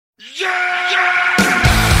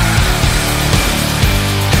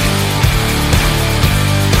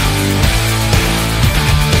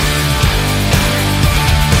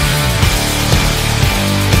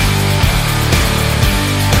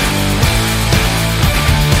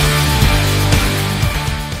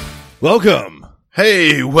Welcome.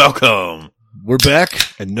 Hey, welcome. We're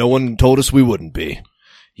back, and no one told us we wouldn't be.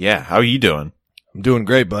 Yeah, how are you doing? I'm doing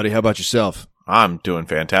great, buddy. How about yourself? I'm doing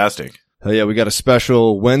fantastic. Oh, yeah, we got a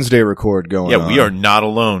special Wednesday record going on. Yeah, we are not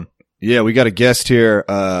alone. Yeah, we got a guest here.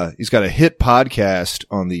 He's got a hit podcast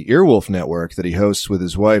on the Earwolf Network that he hosts with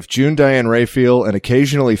his wife, June Diane Raphael, and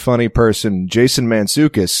occasionally funny person, Jason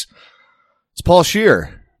Mantzoukas. It's Paul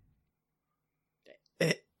Scheer.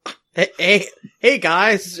 Hey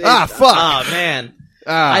guys. Fuck. Oh man.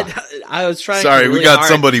 I was trying Sorry, really we got hard.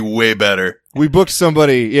 somebody way better. We booked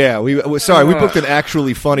somebody. Yeah, we booked an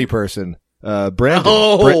actually funny person. Brandon.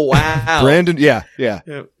 Oh, wow. Brandon. Yeah.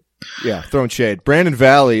 Throwing shade. Brandon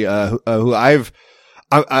Valley, who I've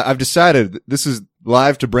decided this is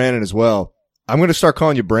live to Brandon as well. I'm going to start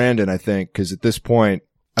calling you Brandon, I think, because at this point,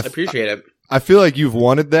 I appreciate it. I feel like you've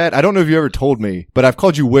wanted that. I don't know if you ever told me, but I've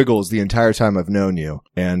called you Wiggles the entire time I've known you.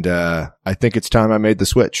 And, I think it's time I made the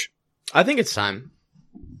switch. I think it's time.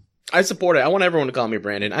 I support it. I want everyone to call me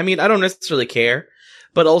Brandon. I mean, I don't necessarily care,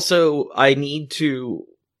 but also I need to,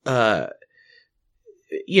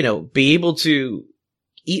 be able to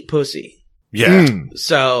eat pussy. Yeah.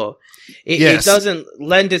 So it doesn't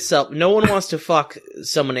lend itself. No one wants to fuck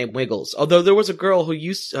someone named Wiggles. Although there was a girl who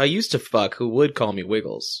I used to fuck who would call me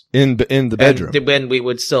Wiggles In the bedroom. and when we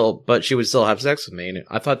would but she would still have sex with me, and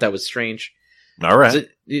I thought that was strange. All right.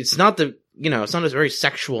 It's not it's not a very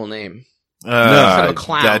sexual name. No. Kind of a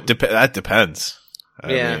clown. That depends. I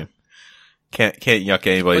mean, can't yuck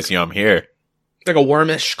anybody's yum here. Like a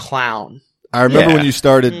wormish clown. I remember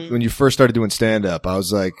Yeah. when you first started doing stand up, I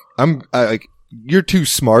was like, you're too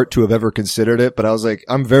smart to have ever considered it, but I was like,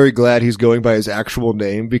 I'm very glad he's going by his actual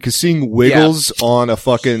name, because seeing Wiggles on a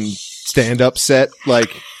fucking stand up set, like,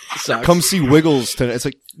 Sucks. come see Wiggles tonight. It's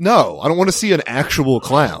like, no, I don't want to see an actual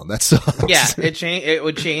clown. That sucks. Yeah, it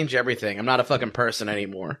would change everything. I'm not a fucking person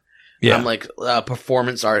anymore. Yeah. I'm like a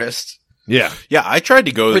performance artist. Yeah. Yeah, I tried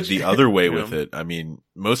to go Which- the other way you with know. it. I mean,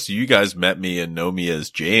 most of you guys met me and know me as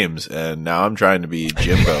James, and now I'm trying to be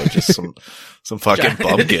Jimbo, just some fucking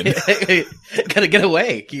bumpkin. Gotta get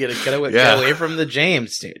away. You gotta get away from the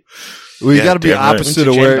James, dude. Well, you Yeah, got to be damn right. opposite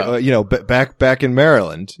Into of where, Jimbo. back in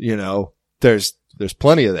Maryland, there's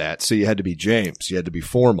plenty of that. So you had to be James. You had to be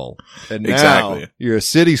formal. And now Exactly. you're a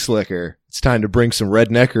city slicker. It's time to bring some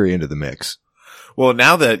redneckery into the mix. Well,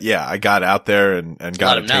 now that, I got out there and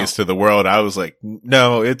got a him know. taste of the world, I was like,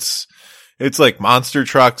 no, it's like monster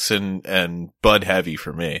trucks and Bud Heavy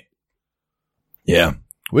for me. Yeah.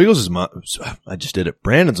 Wiggles is, I just did it.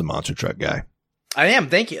 Brandon's a monster truck guy. I am.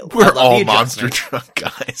 Thank you. I We're love all the monster adjustment. truck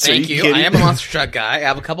guys. Thank Are you. kidding I am a me? monster truck guy. I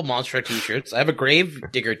have a couple monster truck t-shirts. I have a Grave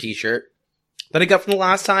Digger t-shirt that I got from the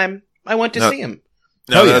last time I went to No. see him.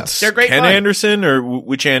 No, Hell yeah. that's They're great Ken fun. Anderson, or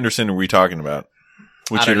which Anderson are we talking about?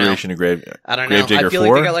 Which I don't know. iteration of Grave? I don't Grave know. Digger I feel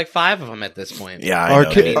 4? like they got like 5 of them at this point. Yeah, I Our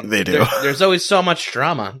know kid- they do. There's always so much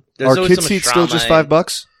drama. There's Are always kid so much seats drama. still just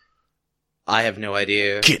 $5? I have no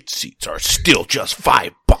idea. Kid seats are still just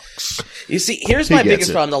 $5. You see, here's He my gets biggest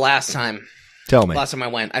it. do last time. Tell me. Last time I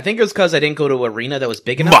went. I think it was because I didn't go to an arena that was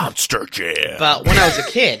big enough. Monster Jam. But when I was a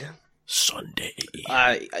kid, Sunday.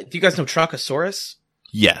 do you guys know Truckosaurus?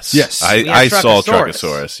 Yes. Yes. I We have saw Truckosaurus.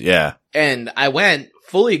 Truckosaurus. Yeah. And I went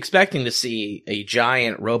fully expecting to see a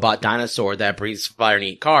giant robot dinosaur that breathes fire and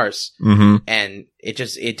eat cars. Mm-hmm. And it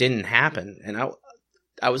didn't happen. And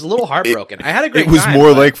I was a little heartbroken. I had a great It was time,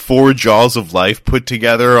 more but- like 4 Jaws of Life put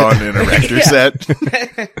together on an erector Yeah. set.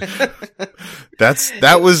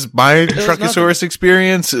 That was my was Truckosaurus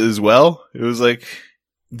experience as well. It was like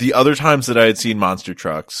the other times that I had seen monster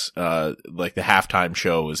trucks, like the halftime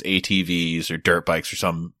show was ATVs or dirt bikes or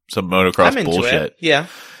some motocross I'm into bullshit. it. Yeah.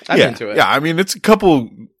 I'm yeah, into it. Yeah, I mean, it's a couple,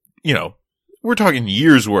 we're talking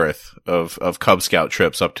years worth of Cub Scout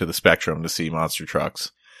trips up to the Spectrum to see monster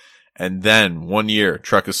trucks. And then 1 year,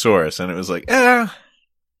 Truckosaurus, and it was like,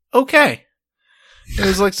 okay. It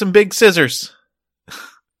was like some big scissors.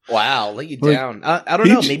 Wow, let you Like, down. I don't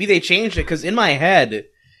know. Maybe they changed it because in my head,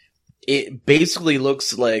 it basically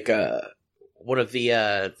looks like one of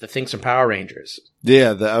the things from Power Rangers.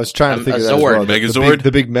 Yeah, I was trying to think A of that as Zord. well. Megazord?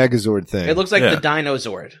 The big Megazord thing. It looks like Yeah. the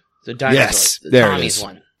Dinozord. The Dinozord. Yes, the there it Tommy's is.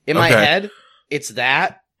 one. In my Okay. head, it's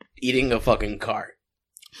that eating a fucking cart.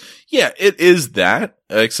 Yeah, it is that,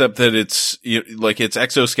 except that it's its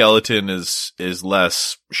exoskeleton is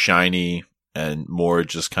less shiny and more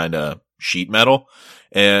just kind of sheet metal.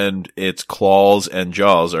 and its claws and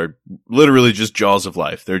jaws are literally just jaws of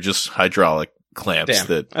life. They're just hydraulic clamps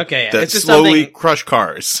that it's just slowly crush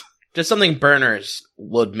cars. Just something burners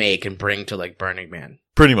would make and bring to like Burning Man.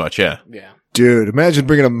 Pretty much, yeah. Yeah. Dude, imagine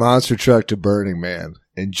bringing a monster truck to Burning Man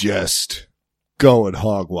and just going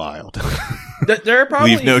hog wild. There are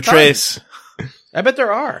probably leave no trace. I bet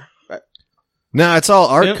there are. Nah, it's all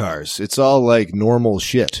art cars. It's all like normal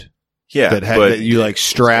shit. Yeah, that you like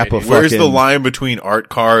strap a fucking... Where's the line between art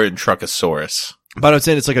car and Truckosaurus? But I'm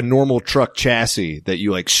saying it's like a normal truck chassis that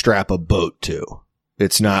you like strap a boat to.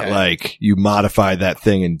 It's not like you modify that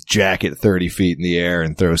thing and jack it 30 feet in the air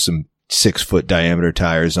and throw some 6-foot diameter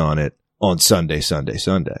tires on it on Sunday. At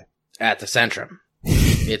the Centrum.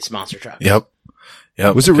 It's monster truck. Yep.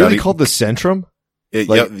 Was it really called the Centrum?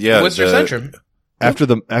 Yeah. What's your Centrum? After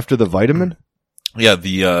the vitamin? Yeah,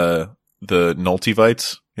 the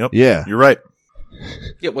Nultivites. Yep. Yeah. You're right.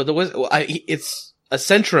 Yeah, well, it's a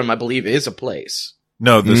Centrum, I believe, is a place.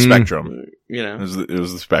 No, the Spectrum. You know. It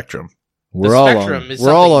was the Spectrum. We're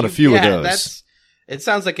all on a few of those. It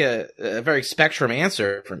sounds like a very Spectrum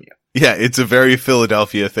answer from you. Yeah, it's a very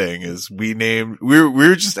Philadelphia thing.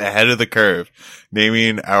 We're just ahead of the curve,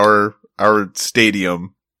 naming our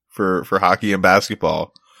stadium for hockey and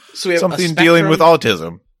basketball. So we have something dealing with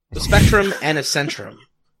autism. A Spectrum and a Centrum.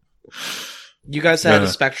 You guys had a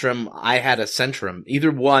Spectrum. I had a Centrum.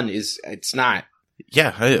 Either one it's not.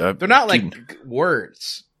 Yeah, they're not like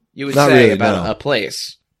words you would say really, about a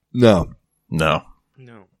place. No.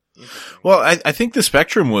 Well, I think the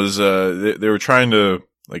Spectrum was they were trying to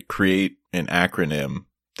like create an acronym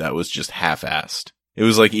that was just half-assed. It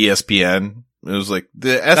was like ESPN. It was like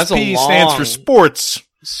the SP stands for sports.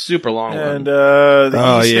 Super long and one.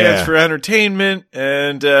 the E stands for entertainment,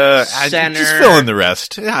 and I just fill in the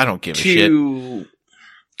rest. I don't give a shit. To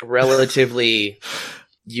relatively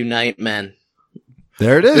unite men.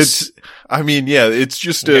 There it is. It's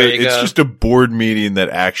just a board meeting that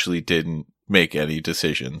actually didn't make any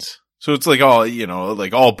decisions. So it's like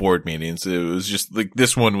all board meetings. It was just like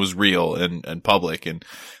this one was real and public, and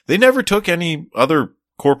they never took any other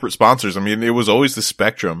corporate sponsors. I mean, it was always the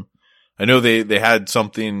Spectrum. I know they had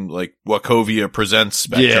something like Wachovia Presents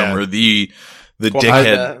Spectrum or the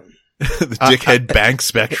dickhead the dickhead bank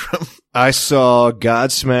Spectrum. I saw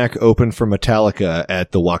Godsmack open for Metallica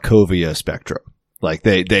at the Wachovia Spectrum. Like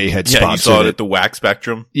they had sponsored you saw it at the Whack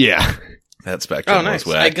Spectrum. Yeah, that Spectrum. Oh, nice.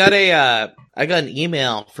 Was whack. I got an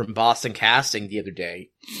email from Boston Casting the other day.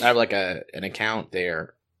 I have like an account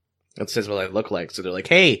there that says what I look like. So they're like,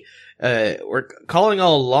 "Hey, we're calling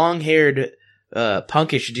all long-haired,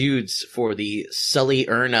 punkish dudes for the Sully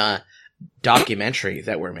Erna documentary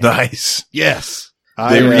that we're making." Nice. Yes.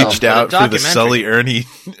 They reached out for the Sully Erna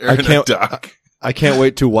doc. I can't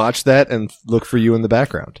wait to watch that and look for you in the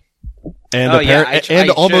background. And I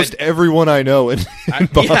almost everyone I know in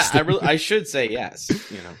Boston. Yeah, I should say yes.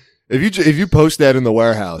 You know, if you post that in the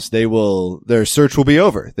warehouse, their search will be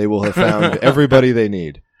over. They will have found everybody they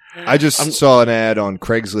need. I just saw an ad on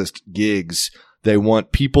Craigslist gigs. They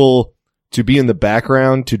want people to be in the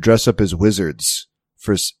background to dress up as wizards.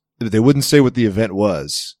 They wouldn't say what the event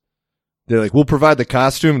was. They're like, we'll provide the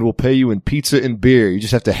costume and we'll pay you in pizza and beer. You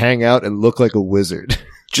just have to hang out and look like a wizard.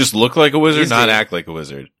 Just look like a wizard, not act like a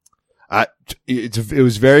wizard. It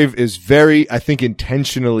was very, I think,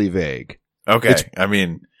 intentionally vague. Okay.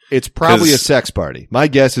 It's probably a sex party. My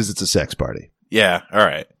guess is it's a sex party. Yeah. All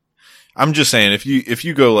right. I'm just saying, if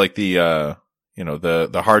you go like the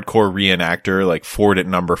hardcore reenactor, like Ford at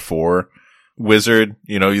number 4 wizard,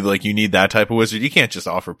 you need that type of wizard. You can't just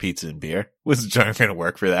offer pizza and beer. Wizards aren't going to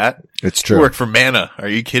work for that. It's true. You work for mana. Are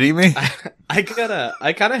you kidding me? I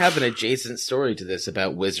kind of have an adjacent story to this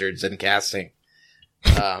about wizards and casting.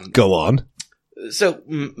 Go on. So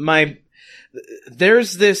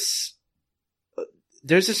there's this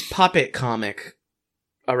puppet comic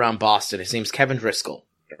around Boston. His name's Kevin Driscoll,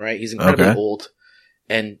 right? He's incredibly old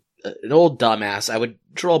and an old dumbass. I would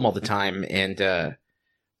troll him all the time, and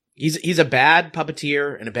he's a bad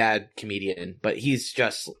puppeteer and a bad comedian, but he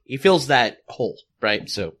fills that hole, right?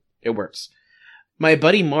 So it works. My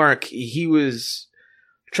buddy Mark, he was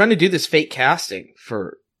trying to do this fake casting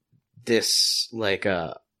for this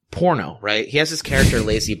porno, right? He has this character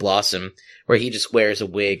Lacey Blossom where he just wears a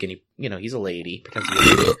wig and he's a lady, pretends to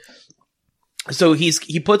be a lady. So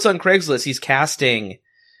he puts on Craigslist, he's casting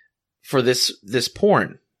for this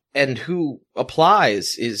porn, and who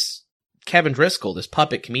applies is Kevin Driscoll, this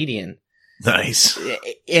puppet comedian. Nice.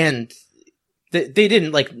 And they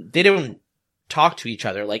didn't talk to each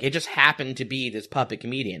other. Like, it just happened to be this puppet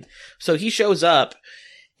comedian. So he shows up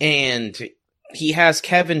and he has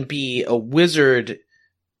Kevin be a wizard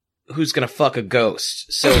who's gonna fuck a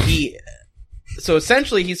ghost. So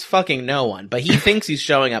essentially he's fucking no one, but he thinks he's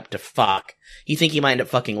showing up to fuck. He think he might end up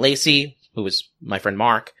fucking Lacey, who was my friend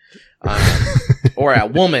Mark, or a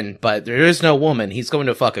woman, but there is no woman. He's going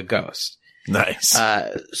to fuck a ghost. Nice.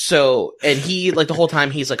 And he, like, the whole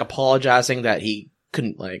time he's, like, apologizing that he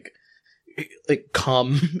couldn't, like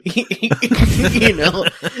come, you know,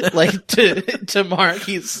 like, to Mark,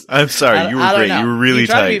 he's... I'm sorry, you were great. You were really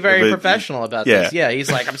tight. He tried to be very professional about this. Yeah,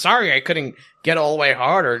 he's like, I'm sorry I couldn't get all the way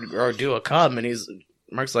hard or do a cum, and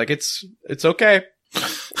Mark's like, it's okay.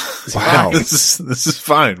 Wow, this is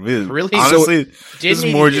fine. Really? Honestly, this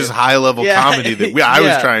is more just high level comedy that I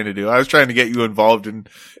was trying to do. I was trying to get you involved in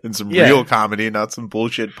some real comedy, not some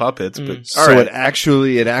bullshit puppets. But so it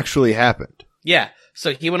actually happened. Yeah.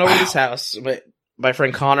 So he went over to his house. My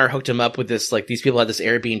friend Connor hooked him up with this, like, these people had this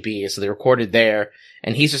Airbnb, so they recorded there,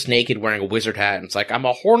 and he's just naked wearing a wizard hat, and it's like, I'm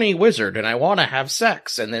a horny wizard, and I want to have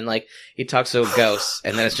sex, and then, like, he talks to a ghost,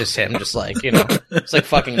 and then it's just him, just like, you know, it's like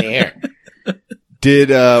fucking the air. Did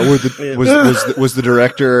was the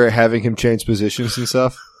director having him change positions and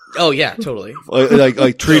stuff? Oh yeah, totally.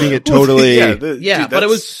 Like treating it totally. Dude, but it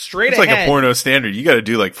was straight ahead. It's like a porno standard. You got to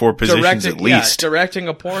do like 4 positions at least. Yeah, directing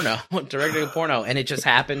a porno, and it just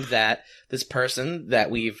happened that this person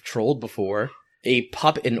that we've trolled before,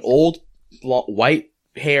 an old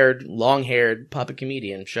white-haired, long-haired puppet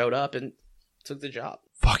comedian, showed up and took the job.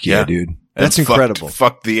 Fuck yeah, dude! That's incredible.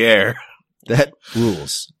 Fuck the air. That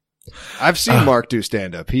rules. I've seen Mark do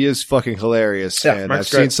stand up. He is fucking hilarious, and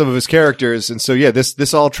Mark's I've seen some of his characters, and so yeah,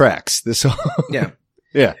 this all tracks. Yeah.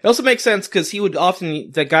 Yeah. It also makes sense because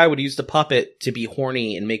that guy would use the puppet to be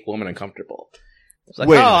horny and make women uncomfortable. It's like,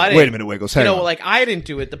 wait a minute, Wiggles. Hang on. Like, I didn't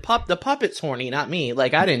do it. The puppet's horny, not me.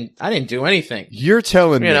 Like, I didn't do anything. You're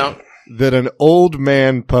telling me that an old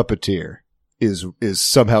man puppeteer is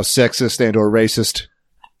somehow sexist and or racist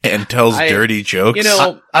and tells dirty jokes. You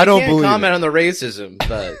know, I don't can't believe comment it. on the racism,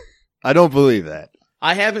 but I don't believe that.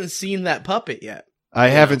 I haven't seen that puppet yet. I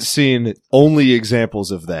haven't seen only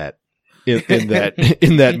examples of that in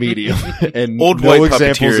that medium, and old no white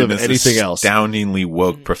examples puppeteer of is anything else. Astoundingly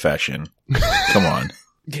woke profession. Come on.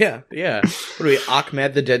 Yeah. What are we,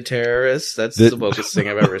 Ahmed the Dead Terrorist? That's the wokest thing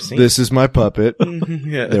I've ever seen. This is my puppet.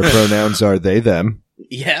 Yeah. Their pronouns are they, them.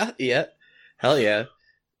 Yeah. Hell yeah.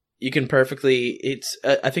 You can perfectly,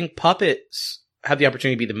 I think puppets have the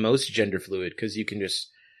opportunity to be the most gender fluid because you can just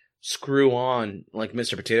screw on, like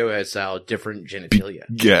Mr. Potato Head style, different genitalia.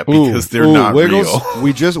 Yeah, because they're not Wiggles,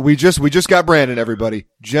 real. We just got Brandon, everybody.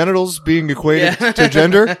 Genitals being equated to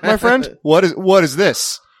gender, my friend? What is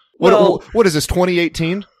this? What is this,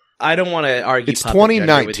 2018? I don't want to argue. It's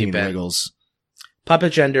 2019, Wiggles.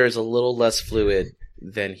 Puppet gender is a little less fluid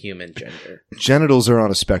than human gender. Genitals are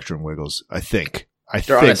on a spectrum, Wiggles, I think.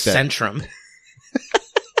 They're on a centrum.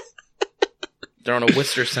 They're on a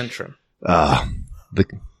Worcester centrum.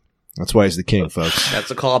 That's why he's the king, folks.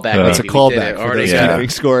 That's a callback. That's a callback for those keeping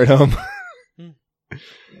score at home.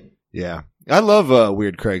 Yeah. I love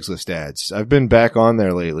weird Craigslist ads. I've been back on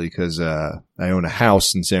there lately because I own a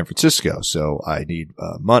house in San Francisco, so I need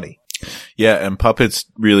money. Yeah, and puppets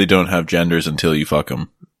really don't have genders until you fuck them.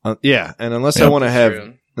 Yeah, and unless I want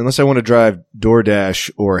to drive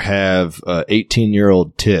DoorDash or have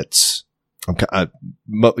 18-year-old tits,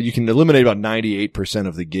 you can eliminate about 98%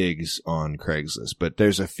 of the gigs on Craigslist. But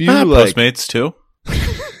there's a few Postmates too.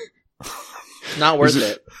 Not worth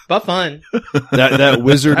it, but fun. That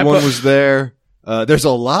wizard one was there. There's a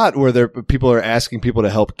lot where people are asking people to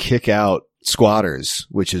help kick out squatters,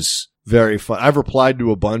 which is very fun. I've replied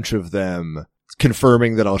to a bunch of them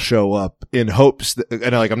confirming that I'll show up in hopes that,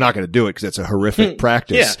 and I'm not going to do it because it's a horrific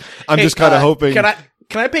practice. Yeah. I'm just kind of hoping. Can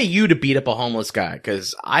I pay you to beat up a homeless guy?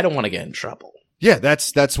 Because I don't want to get in trouble. Yeah,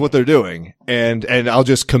 that's what they're doing. And I'll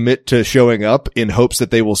just commit to showing up in hopes that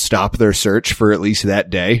they will stop their search for at least that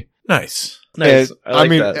day. Nice. Nice. I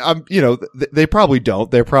mean, that. They probably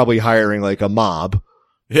don't. They're probably hiring like a mob.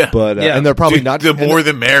 Yeah. But, and they're probably not. The more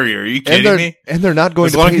the merrier. Are you kidding me? And they're not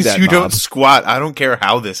going to pay that As long as you mob. don't squat, I don't care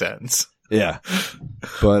how this ends. Yeah.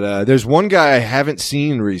 But, there's one guy I haven't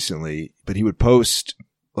seen recently, but he would post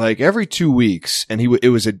like every 2 weeks and he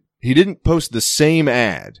didn't post the same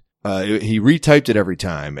ad. He retyped it every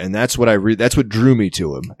time, and that's what that's what drew me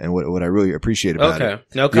to him, and what I really appreciate about it. Okay,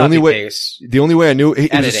 no copy paste. The only way I knew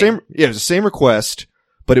it was the same. Yeah, it was the same request,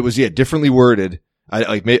 but it was differently worded.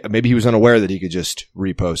 Maybe he was unaware that he could just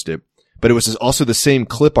repost it, but it was also the same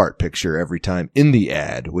clip art picture every time in the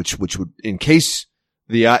ad, which would, in case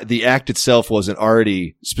the act itself wasn't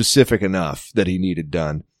already specific enough that he needed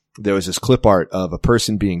done, there was this clip art of a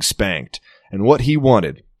person being spanked, and what he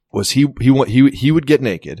wanted was he would get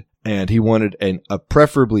naked and he wanted a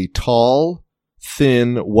preferably tall,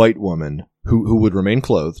 thin white woman who would remain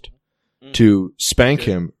clothed to spank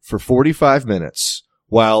him for 45 minutes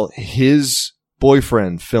while his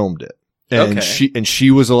boyfriend filmed it. And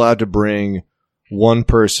she was allowed to bring one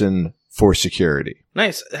person for security.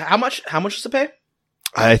 Nice. How much was the pay?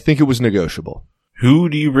 I think it was negotiable. Who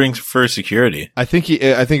do you bring for security? I think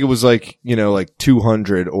it was like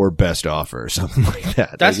 200 or best offer or something like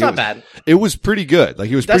that. That's not bad. It was pretty good. Like,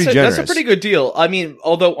 he was pretty generous. That's a pretty good deal. I mean,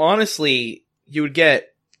 although honestly, you would get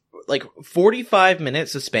like 45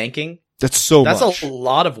 minutes of spanking. That's much. A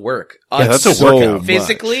lot of work. Yeah, that's a workout.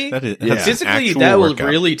 Physically, Physically, that will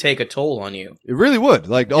really take a toll on you. It really would.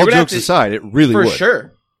 Like, all jokes aside, it really would.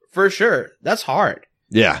 For sure. That's hard.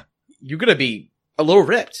 Yeah. You're going to be a little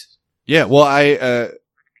ripped. Yeah. Well,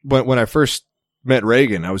 when I first met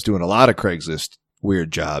Reagan, I was doing a lot of Craigslist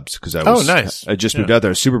weird jobs because I was. Oh, nice. I just moved out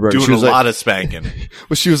there. Super Bird. Doing a lot of spanking.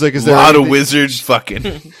 Well, she was like, "Is there a lot of wizards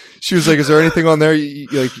fucking?" She was like, "Is there anything on there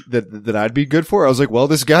like that I'd be good for?" I was like, "Well,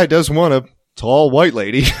 this guy does want a tall white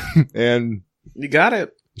lady," and you got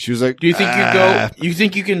it. She was like, "Do you think you go? You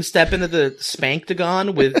think you can step into the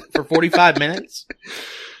Spanktagon for 45 minutes?"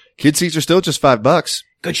 Kid seats are still just $5.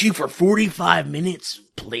 Got you for 45 minutes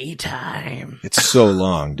playtime. It's so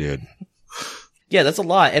long, dude. Yeah, that's a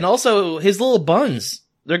lot. And also, his little buns.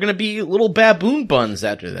 They're going to be little baboon buns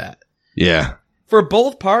after that. Yeah. For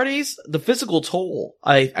both parties, the physical toll,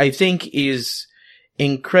 I think, is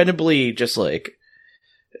incredibly just like...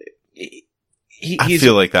 I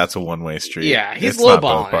feel like that's a one-way street. Yeah, he's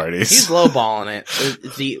lowballing it. He's lowballing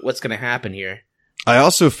it. See what's going to happen here. I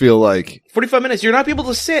also feel like 45 minutes. You're not able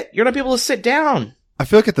to sit. You're not able to sit down. I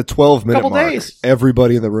feel like at the 12-minute mark,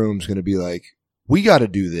 everybody in the room is going to be like, "We got to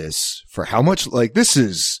do this for how much? Like, this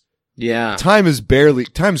is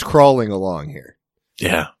time's crawling along here."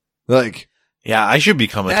 Yeah, like I should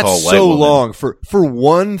become a tall white woman. woman. Long for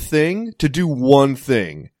one thing to do one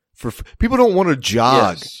thing. For people don't want to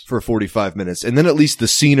jog for 45 minutes, and then at least the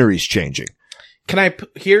scenery's changing. Can I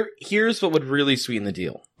here's what would really sweeten the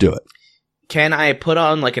deal. Do it. Can I put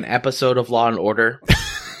on like an episode of Law and Order?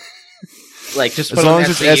 Like just put as long on as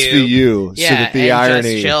it's SVU, so that the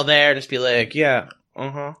irony. Just chill there, just be like, yeah.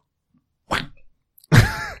 Oh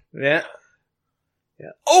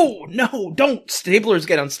no! Don't Stabler's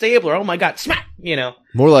get on Stabler. Oh my god! Smack!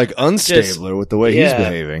 More like Unstabler with the way he's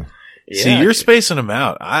behaving. Yeah, see, you're spacing them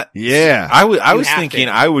out. I was thinking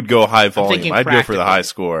I would go high volume. I'd go for the high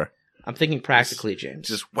score. I'm thinking practically, James.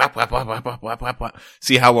 Just whap, whap, whap, whap, whap, whap, whap, whap.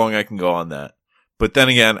 See how long I can go on that. But then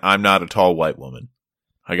again, I'm not a tall white woman.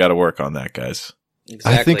 I got to work on that, guys.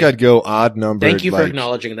 Exactly. I think I'd go odd numbered. Thank you for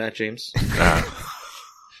acknowledging that, James.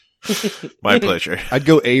 My pleasure. I'd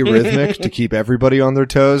go arrhythmic to keep everybody on their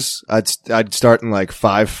toes. I'd start in like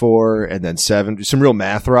 5-4 and then 7. Some real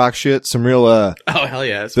math rock shit. Some real oh hell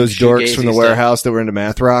yeah! Those dorks from the warehouse that were into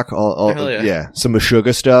math rock. Hell yeah. Some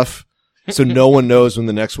Meshuggah stuff. So no one knows when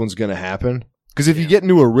the next one's going to happen. Because if you get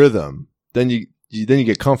into a rhythm, then you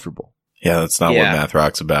get comfortable. Yeah, that's not what math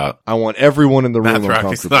rock's about. I want everyone in the room uncomfortable. Math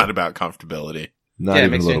rock is not about comfortability.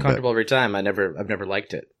 It makes me uncomfortable every time. I've never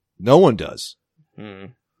liked it. No one does.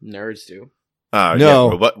 Nerds do.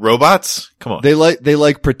 No. Yeah, robots? Come on. They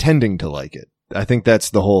like pretending to like it. I think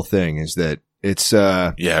that's the whole thing, is that it's,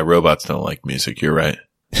 yeah, robots don't like music. You're right.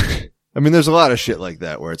 I mean, there's a lot of shit like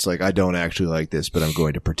that where it's like, I don't actually like this, but I'm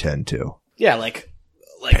going to pretend to. Yeah, like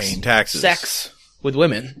paying taxes. Sex with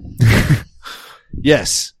women.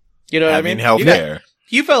 Yes. You know what I mean? Healthcare.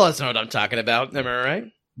 You fellas know what I'm talking about. Am I right?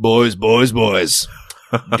 Boys. Dudes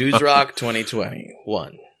Rock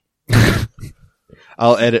 2021.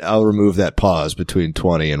 I'll remove that pause between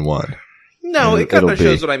 20 and 1. No, it kind of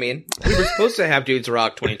shows what I mean. We were supposed to have Dudes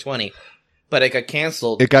Rock 2020, but it got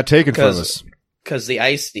canceled. It got taken from us. Because the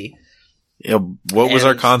icy. Yeah, what was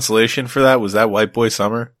our consolation for that? Was that White Boy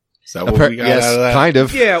Summer? Is that what we got out of that? Kind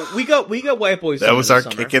of. Yeah, we got White Boy Summer. That was our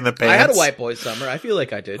kick in the pants. I had a White Boy Summer. I feel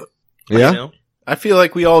like I did. Yeah? I feel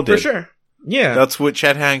like we all did. For sure. Yeah. That's what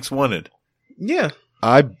Chet Hanks wanted. Yeah.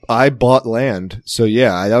 I bought land, so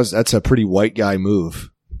yeah, that's a pretty white guy move.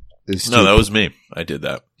 No, that was me. I did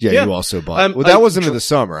that. Yeah, you also bought. Well, that wasn't in the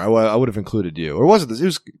summer. I would have included you, or was it?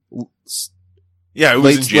 It was. Yeah, it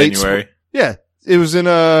was in January. Yeah, it was in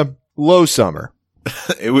low summer.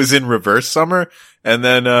 It was in reverse summer, and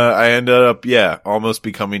then I ended up almost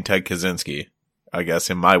becoming Ted Kaczynski. I guess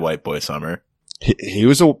in my White Boy Summer. He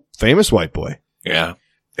was a famous white boy. Yeah,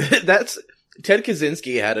 that's. Ted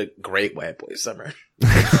Kaczynski had a great White Boy Summer.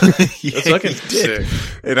 That's fucking sick.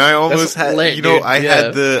 And I almost had, I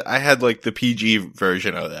had like the PG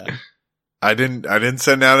version of that. I didn't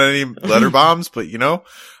send out any letter bombs, but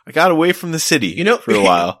I got away from the city for a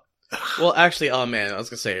while. Well, actually, oh man, I was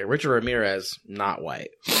gonna say Richard Ramirez, not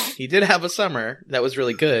white. He did have a summer that was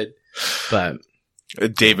really good, but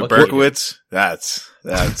David Berkowitz, that's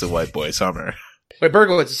a white boy summer. wait,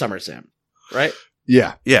 Berkowitz is Summer Sam, right?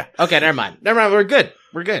 Yeah. Yeah. Okay, never mind. We're good.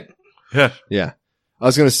 Yeah. Yeah. I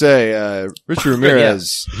was going to say, Richard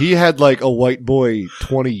Ramirez, he had like a white boy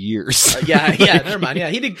 20 years. Yeah, never mind. Yeah,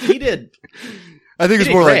 he did. I think it's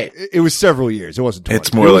more like, it was several years. It wasn't 20.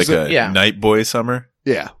 It's more like a night boy summer.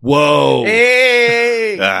 Yeah. Whoa.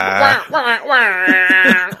 Hey!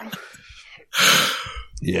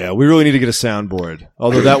 Yeah, we really need to get a soundboard.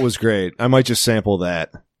 Although that was great. I might just sample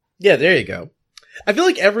that. Yeah, there you go. I feel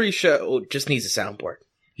like every show just needs a soundboard.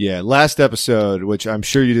 Yeah, last episode, which I'm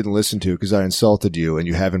sure you didn't listen to because I insulted you and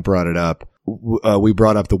you haven't brought it up, we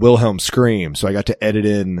brought up the Wilhelm scream. So I got to edit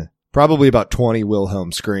in probably about 20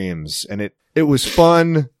 Wilhelm screams. And it was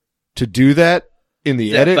fun to do that in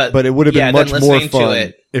the edit, but it would have been much more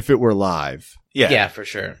fun if it were live. Yeah, for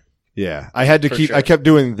sure. Yeah, I had to I kept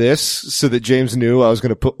doing this so that James knew I was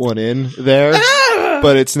going to put one in there,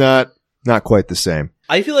 but it's not quite the same.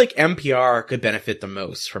 I feel like NPR could benefit the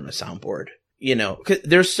most from a soundboard, you know, cause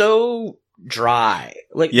they're so dry.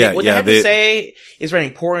 Like, what they have to say is very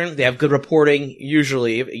important. They have good reporting,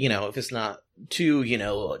 usually, you know, if it's not too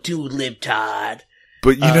libtard.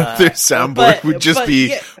 But, their soundboard would just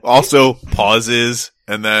be also pauses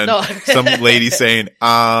and then some lady saying,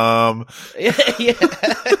 Yeah.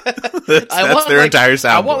 That's their entire soundboard.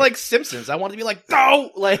 I want like Simpsons. I want to be like, no!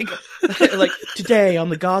 Like today on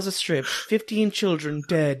the Gaza Strip, 15 children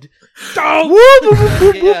dead.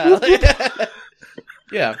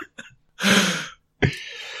 Yeah.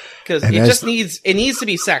 Because it needs to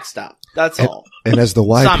be sex stop. That's all. And as the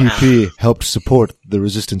YPP helped support the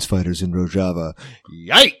resistance fighters in Rojava,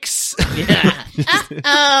 yikes! Yeah.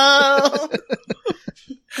 Uh-oh.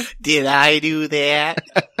 Did I do that?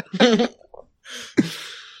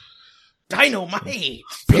 Dynamite!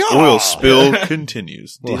 The oil spill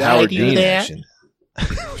continues. Did I do that?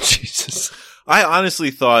 Jesus. I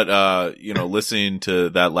honestly thought, listening to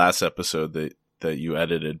that last episode that you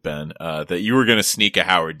edited, Ben, that you were going to sneak a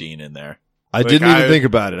Howard Dean in there. I didn't even think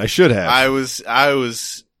about it. I should have. I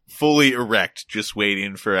was fully erect, just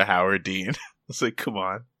waiting for a Howard Dean. I was like, come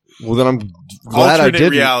on. Well, then I'm glad I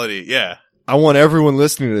didn't. Reality, yeah. I want everyone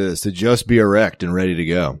listening to this to just be erect and ready to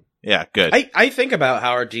go. Yeah, good. I think about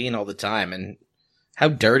Howard Dean all the time and how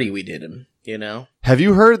dirty we did him, you know? Have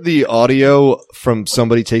you heard the audio from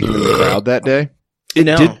somebody taking in the crowd that day?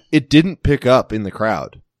 It didn't pick up in the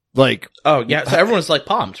crowd. Like, oh yeah, so everyone's like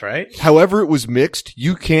pumped, right? However it was mixed,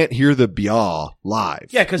 you can't hear the blah live.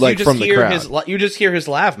 Yeah, because like, you just hear his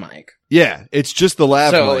lav mic. Yeah, it's just the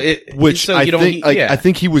lav mic, which I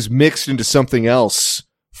think he was mixed into something else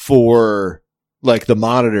for like the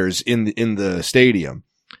monitors in the stadium,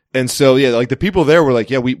 and so yeah, like the people there were like,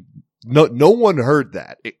 yeah, no one heard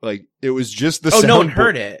that. It was just the sound. No one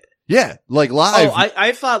heard it. Yeah, like live. Oh,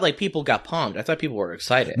 I thought like people got pumped. I thought people were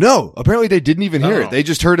excited. No, apparently they didn't even hear it. They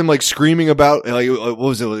just heard him like screaming about like, what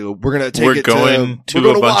was it? We're going to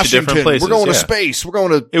a bunch of different places. We're going to space. We're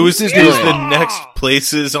going to. It was the next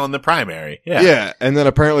places on the primary. Yeah, yeah, and then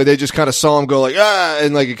apparently they just kind of saw him go like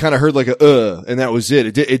and like it kind of heard like a and that was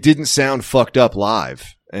it. It didn't sound fucked up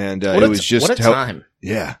live, and it was just what a time.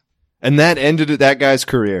 Yeah, and that ended that guy's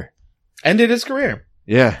career. Ended his career.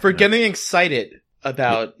 Yeah, for getting excited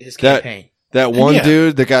about his campaign. That one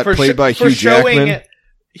dude that got played by Hugh Jackman. Showing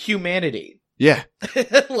humanity. Yeah.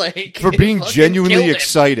 Like for being genuinely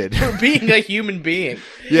excited. For being a human being.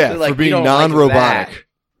 Yeah, like, for being non-robotic. Like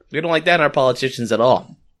we don't like that in our politicians at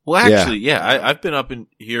all. Well, actually, I've been up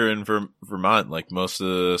here in Vermont like most of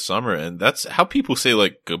the summer, and that's how people say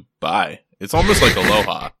like goodbye. It's almost like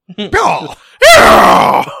aloha.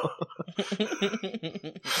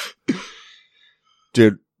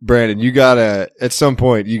 Dude, Brandon, at some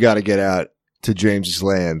point, you gotta get out to James's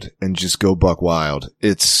land and just go buck wild.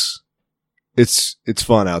 It's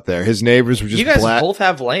fun out there. His neighbors were just You guys both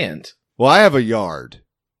have land. Well, I have a yard.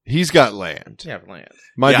 He's got land. You have land.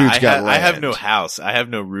 My dude's got land. I have no house. I have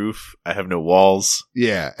no roof. I have no walls.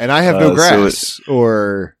 Yeah, and I have no grass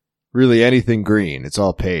or really anything green. It's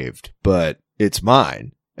all paved, but it's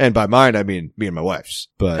mine. And by mine, I mean me and my wife's.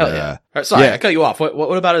 But sorry, I cut you off.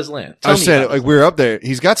 What about his land? I was saying, like, we're up there.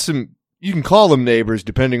 He's got some. You can call them neighbors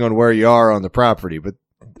depending on where you are on the property, but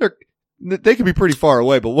they can be pretty far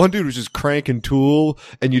away. But one dude was just cranking tool,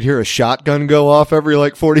 and you'd hear a shotgun go off every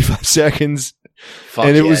like 45 seconds,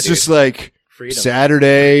 and it was just like freedom.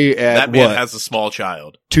 Saturday at that man has a small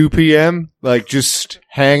child. 2 p.m. like just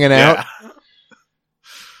hanging out.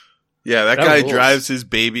 Yeah, that guy drives his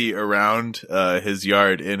baby around his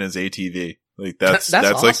yard in his ATV. Like that's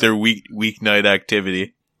awesome. like their weeknight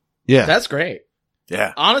activity. Yeah. That's great.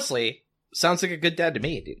 Yeah. Honestly, sounds like a good dad to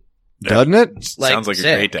me, dude. Doesn't it? Sounds like a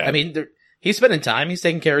sick. great dad. I mean, he's spending time. He's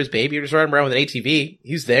taking care of his baby. He's running around with an ATV.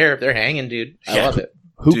 He's there. They're hanging, dude. I Yeah. love it.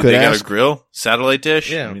 Who Dude, could they got ask? a grill, satellite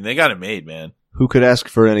dish. Yeah. I mean, they got it made, man. Who could ask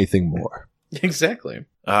for anything more? Exactly.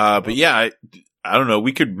 But yeah, I don't know.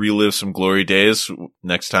 We could relive some glory days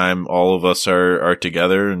next time all of us are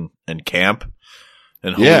together and camp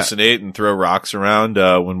and hallucinate and throw rocks around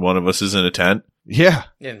when one of us is in a tent. Yeah.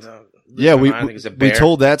 And, Yeah, we we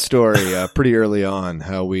told that story pretty early on,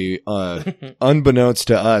 how we, unbeknownst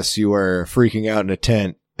to us, you were freaking out in a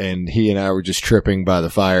tent, and he and I were just tripping by the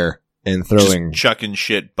fire and throwing, just chucking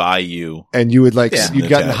shit by you. and you would like, Yeah. you'd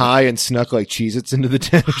gotten high and snuck like Cheez-Its into the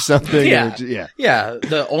tent or something. Yeah. Yeah. Yeah,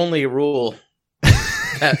 the only rule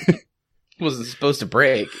that wasn't supposed to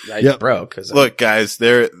break, I broke. Cause Look, guys,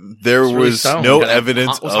 there really was stoned, no and I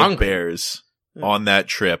evidence was of hungry. bears on that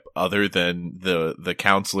trip other than the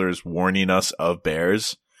counselors warning us of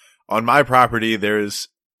bears. On my property, there's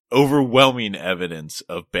overwhelming evidence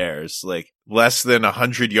of bears, like less than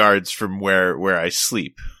 100 yards from where I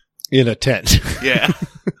sleep. In a tent. Yeah.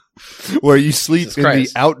 Where you sleep Jesus in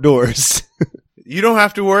Christ. the outdoors. You don't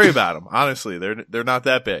have to worry about them. Honestly, they're not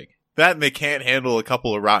that big. That and they can't handle a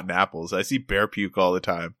couple of rotten apples. I see bear puke all the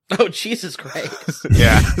time. Oh, Jesus Christ.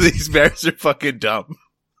 Yeah, these bears are fucking dumb.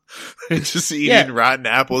 They're just eating Yeah. rotten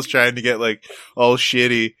apples, trying to get like all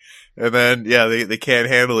shitty, and then they can't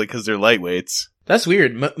handle it because they're lightweights. That's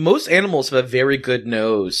weird. Most animals have a very good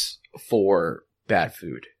nose for bad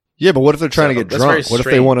food. Yeah, but what if they're trying to get That's drunk? very What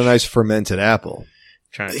if they want a strange. nice fermented apple?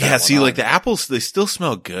 Trying to Yeah, tap see, one like on. the apples, they still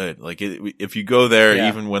smell good. Like if you go there, Yeah.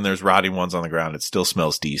 even when there's rotting ones on the ground, it still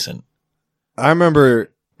smells decent. I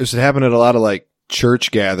remember this would happen at a lot of like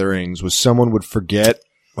church gatherings, was someone would forget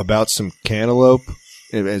about some cantaloupe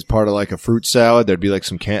as part of like a fruit salad. There'd be like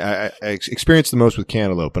some I experienced the most with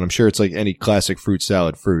cantaloupe, and I'm sure it's like any classic fruit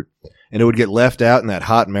salad fruit. And it would get left out in that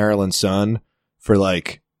hot Maryland sun for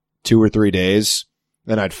like 2 or 3 days.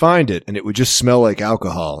 And I'd find it, and it would just smell like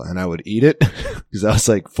alcohol, and I would eat it because I was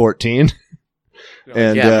like 14.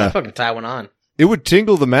 And yeah, fucking tie one on. it would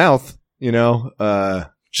tingle the mouth, you know.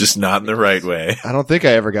 Just not in the right way. I don't think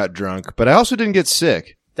I ever got drunk, but I also didn't get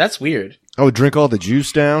sick. That's weird. I would drink all the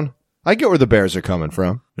juice down. I get where the bears are coming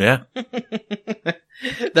from. Yeah.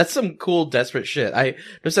 That's some cool, desperate shit. I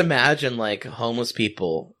just imagine like homeless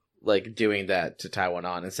people like doing that to tie one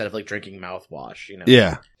on instead of like drinking mouthwash, you know?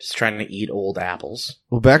 Yeah. Just trying to eat old apples.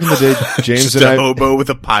 Well, back in the day, James Just and a I, hobo with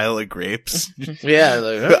a pile of grapes. Yeah.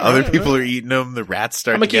 Like, Other people are eating them. The rats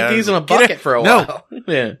start. I'm gonna to keep get these in a Get bucket it. for a No. while.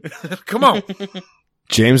 Yeah. Come on.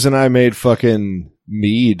 James and I made fucking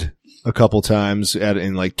mead a couple times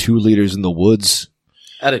in like 2 liters in the woods.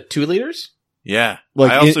 Out of 2 liters? Yeah.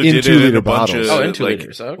 Like I also in did 2 it in liter a bunch bottles. of Oh, in 2 like,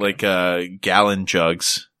 liters. Okay. like gallon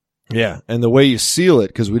jugs. Yeah. And the way you seal it,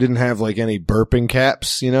 because we didn't have like any burping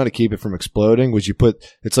caps, you know, to keep it from exploding, was you put,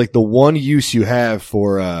 it's like the one use you have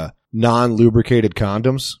for non-lubricated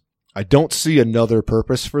condoms. I don't see another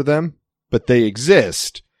purpose for them, but they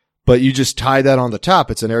exist. But you just tie that on the top.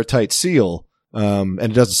 It's an airtight seal. And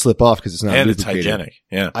it doesn't slip off because it's not And it's lubricated. hygienic.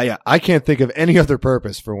 Yeah. I can't think of any other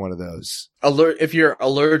purpose for one of those. If you're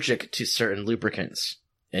allergic to certain lubricants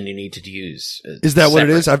and you need to use, Is that what it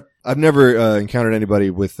is? separate. I've never encountered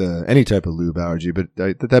anybody with any type of lube allergy, but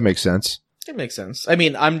that makes sense. It makes sense. I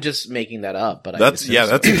mean, I'm just making that up, but That's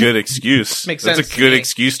that's a good excuse. Makes That's sense a to good me.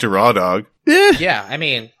 excuse to raw dog, Yeah, I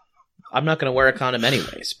mean, I'm not going to wear a condom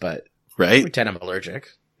anyways, but right? pretend I'm allergic,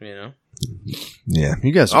 you know? Yeah,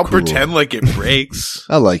 you guys are I'll cool. pretend like it breaks.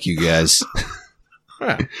 I like you guys.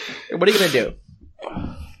 Huh. What are you going to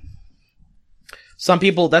do? Some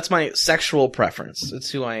people, that's my sexual preference.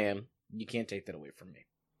 It's who I am. You can't take that away from me.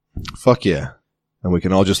 Fuck yeah. And we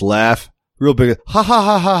can all just laugh real big. Ha ha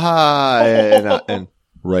ha ha ha. And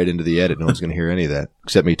right into the edit. No one's going to hear any of that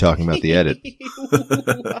except me talking about the edit.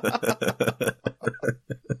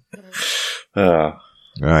 All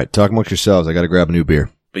right. Talk amongst yourselves. I got to grab a new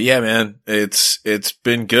beer. But yeah, man, it's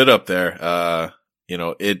been good up there. You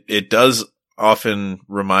know, it does often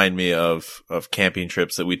remind me of camping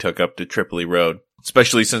trips that we took up to Tripoli Road,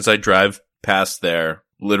 especially since I drive past there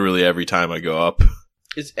literally every time I go up.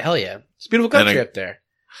 Hell yeah. It's a beautiful country up there.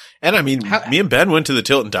 And I mean, me and Ben went to the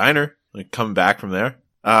Tilton Diner, like coming back from there.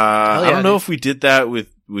 I don't know if we did that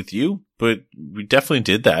with you, but we definitely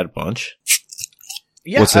did that a bunch.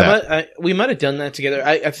 Yeah, What's that? we might have done that together.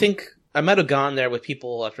 I think I might have gone there with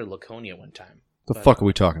people after Laconia one time. The fuck are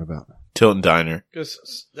we talking about? Tilton Diner.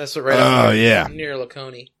 Because that's right out Oh, yeah. near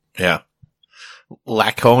Laconia. Yeah.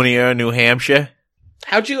 Laconia, New Hampshire.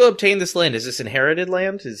 How'd you obtain this land? Is this inherited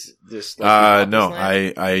land? Is this like, no, this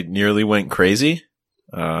land? I nearly went crazy,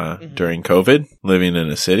 during COVID, living in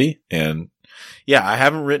a city. And yeah, I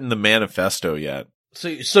haven't written the manifesto yet.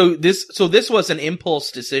 So this was an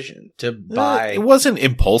impulse decision to buy. It wasn't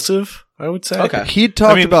impulsive, I would say. Okay. He'd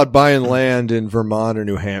talked about buying land in Vermont or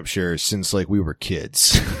New Hampshire since like we were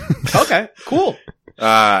kids. Okay, cool.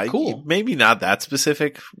 Cool. Maybe not that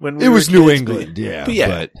specific when we It were was New kids, England, yeah. But yeah,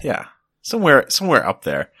 but yeah. Somewhere up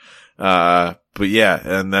there. But yeah,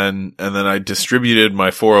 and then I distributed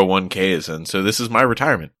my 401ks, and so this is my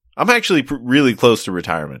retirement. I'm actually really close to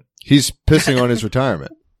retirement. he's pissing on his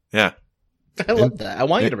retirement. Yeah. I love that. I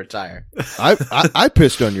want you to retire. I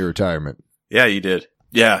pissed on your retirement. Yeah, you did.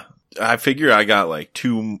 Yeah. I figure I got like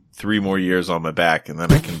 2-3 more years on my back, and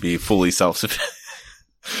then I can be fully self-sufficient.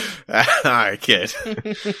 I kid.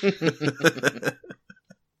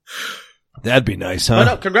 That'd be nice, huh? Oh,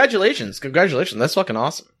 no, congratulations. That's fucking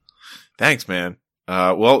awesome. Thanks, man.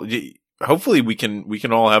 Well, hopefully we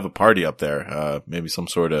can all have a party up there. Maybe some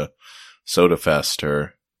sort of soda fest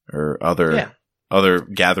or other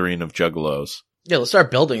gathering of juggalos. Yeah, let's start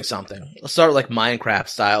building something. Let's start like Minecraft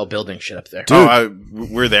style building shit up there. Dude.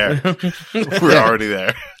 We're there. We're already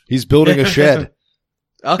there. He's building a shed.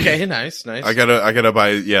 Okay, nice. I gotta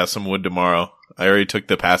buy, some wood tomorrow. I already took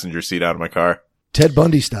the passenger seat out of my car. Ted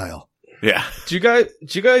Bundy style. Yeah. Do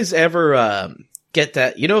you guys ever get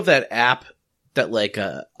that? You know that app, that like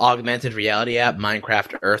augmented reality app,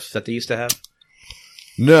 Minecraft Earth, that they used to have?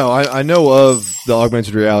 No, I know of the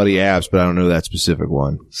augmented reality apps, but I don't know that specific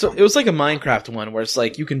one. So it was like a Minecraft one where it's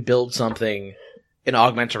like you can build something in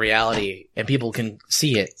augmented reality and people can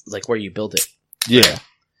see it, like where you build it. Yeah.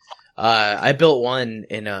 I built one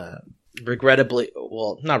in not regrettably,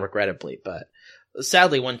 but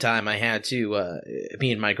sadly one time I had to,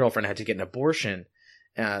 me and my girlfriend had to get an abortion.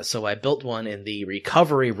 So I built one in the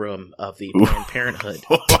recovery room of the Planned Parenthood.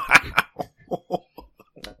 Wow.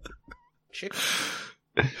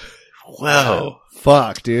 Whoa.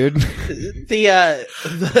 Fuck, dude. The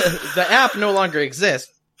app no longer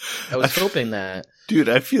exists. I was hoping that, Dude,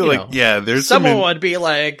 I feel like, there's someone would be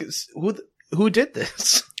like, who did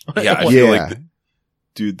this? Yeah, I feel like,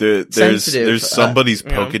 dude, there's somebody's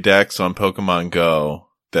Pokedex on Pokemon Go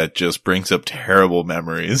that just brings up terrible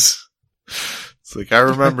memories. It's like, I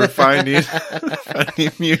remember finding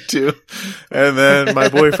Mewtwo, and then my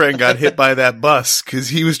boyfriend got hit by that bus because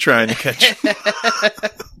he was trying to catch him.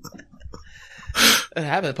 It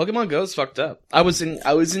happened. Pokemon Go is fucked up. I was in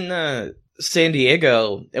San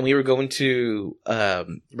Diego, and we were going to a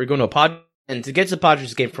pod. And to get to the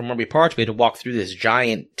Padres game from where we parked, we had to walk through this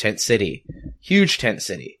giant tent city, huge tent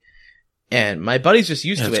city. And my buddy's just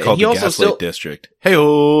used to it. It's called and the Gaslight District.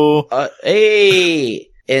 Hey-oh! Hey!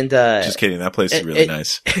 And just kidding. That place is really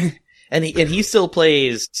nice. And he still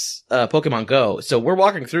plays Pokemon Go. So we're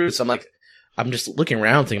walking through. So I'm just looking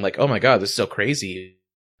around, thinking like, oh my god, this is so crazy.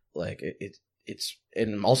 Like it's,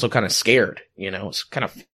 and I'm also kind of scared. You know, it's kind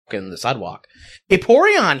of fucking the sidewalk.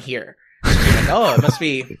 Vaporeon here. Like, oh, it must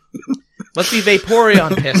be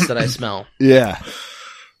Vaporeon piss that I smell. Yeah.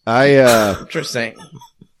 Interesting.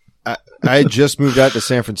 I had just moved out to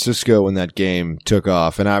San Francisco when that game took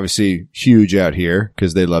off, and obviously huge out here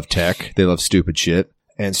because they love tech. They love stupid shit.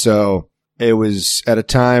 And so it was at a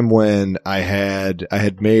time when I had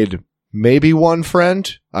made maybe one friend.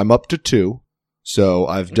 I'm up to 2. So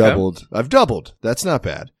I've doubled. That's not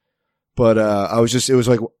bad. But it was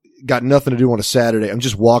like, got nothing to do on a Saturday. I'm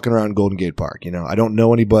just walking around Golden Gate Park. You know, I don't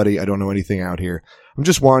know anybody. I don't know anything out here. I'm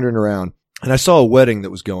just wandering around, and I saw a wedding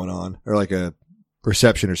that was going on, or like a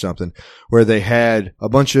reception or something, where they had a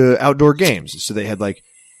bunch of outdoor games. So they had like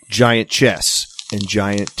giant chess and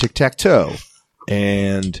giant tic-tac-toe,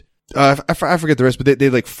 and I forget the rest, but they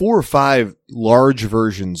had like 4 or 5 large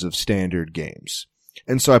versions of standard games.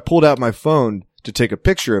 And so I pulled out my phone to take a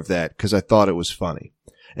picture of that because I thought it was funny.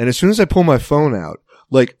 And as soon as I pull my phone out,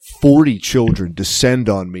 like 40 children descend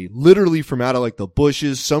on me, literally from out of like the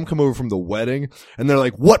bushes. Some come over from the wedding, and they're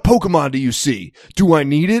like, what Pokemon do you see? Do I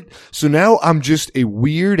need it? So now I'm just a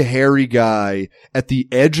weird, hairy guy at the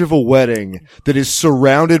edge of a wedding that is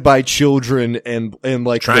surrounded by children and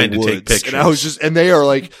like trying the to woods. take pictures. And I was just, and they are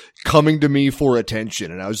like coming to me for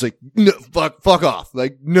attention. And I was like, no, fuck off.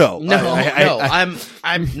 Like, no. I'm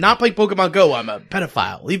not playing Pokemon Go. I'm a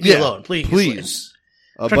pedophile. Leave me alone, please. Please.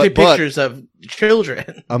 Trying to take pictures of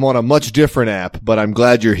children. I'm on a much different app, but I'm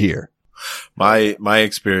glad you're here. My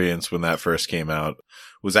experience when that first came out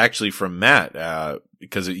was actually from Matt,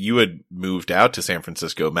 because you had moved out to San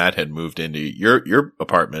Francisco. Matt had moved into your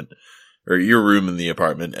apartment, or your room in the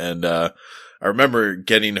apartment. And, I remember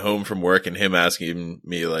getting home from work and him asking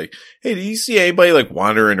me like, "Hey, do you see anybody like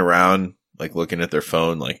wandering around, like looking at their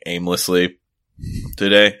phone, like aimlessly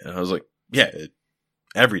today?" And I was like, "Yeah,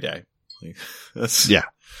 every day." Like, Yeah.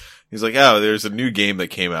 He's like, "Oh, there's a new game that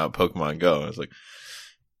came out, Pokemon Go." I was like,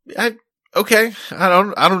 "Okay, I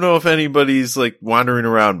don't know if anybody's like wandering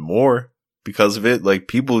around more because of it. Like,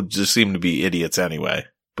 people just seem to be idiots anyway."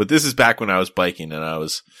 But this is back when I was biking and I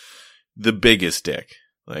was the biggest dick.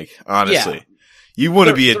 Like, honestly, you want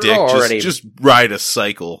to be a dick, just ride a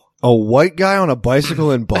cycle. A white guy on a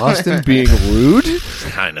bicycle in Boston being rude?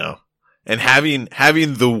 I know. And having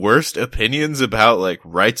the worst opinions about like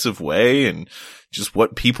rights of way and just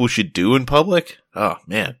what people should do in public. Oh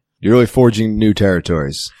man. You're really forging new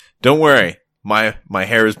territories. Don't worry. My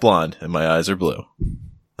hair is blonde and my eyes are blue.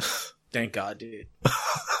 Thank God, dude.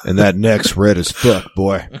 And that neck's red as fuck,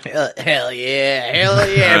 boy. Hell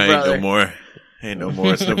yeah, brother. Ain't no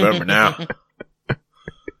more. It's November now.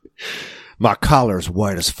 My collar's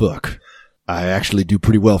white as fuck. I actually do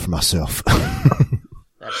pretty well for myself.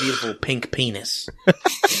 That beautiful pink penis.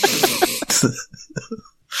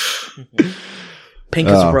 Pink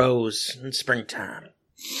as rose in springtime.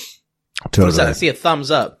 Totally. What is that? I see a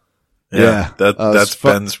thumbs up. Yeah. That's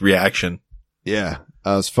Ben's reaction. Yeah.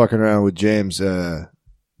 I was fucking around with James.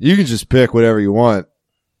 You can just pick whatever you want.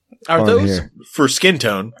 Are those here. For skin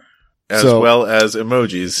tone as well as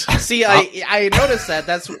emojis? See, I noticed that.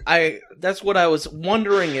 That's what I was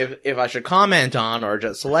wondering if I should comment on or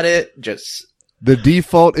just let it just. The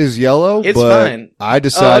default is yellow. It's but fine. I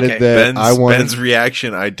decided that Ben's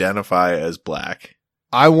reaction identify as black.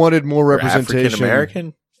 I wanted more representation. African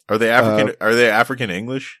American? Are they African? Are they African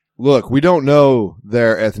English? Look, we don't know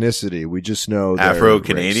their ethnicity. We just know their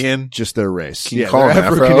Afro-Canadian? race. Just their race. Can you call them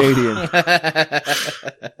Afro-Canadian.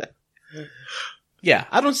 Yeah,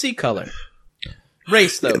 I don't see color.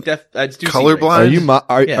 Race though, I do colorblind.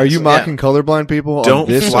 Are you mocking colorblind people? Don't on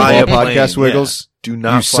this fly a podcast, plane. Wiggles. Yeah. Do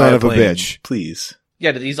not you fly son a of a plane, bitch, please.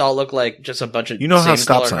 Yeah, do these all look like just a bunch of? You know how same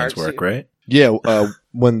stop colored signs hearts? work, right? Yeah,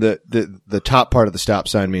 when the top part of the stop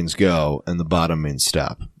sign means go and the bottom means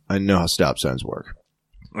stop. I know how stop signs work.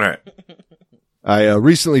 All right. I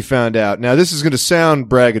recently found out. Now, this is going to sound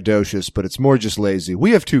braggadocious, but it's more just lazy.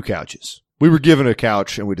 We have 2 couches. We were given a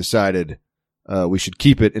couch, and we decided we should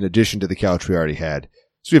keep it in addition to the couch we already had.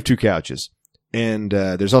 So we have 2 couches. And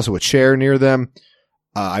there's also a chair near them.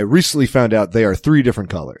 I recently found out they are 3 different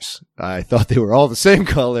colors. I thought they were all the same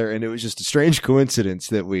color, and it was just a strange coincidence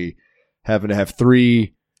that we happen to have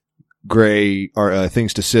 3 gray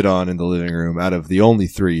things to sit on in the living room out of the only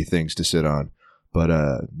 3 things to sit on. But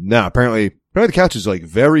no, apparently the couch is like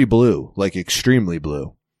very blue, like extremely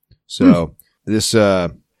blue. So this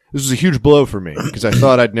was a huge blow for me because I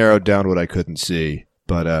thought I'd narrowed down what I couldn't see,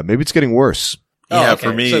 but maybe it's getting worse. Yeah, okay.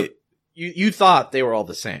 for me, so you thought they were all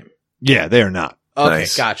the same. Yeah, they are not. Okay,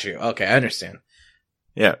 Nice. got you. Okay, I understand.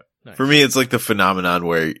 yeah. Nice. For me, it's like the phenomenon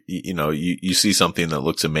where you see something that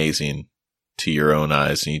looks amazing to your own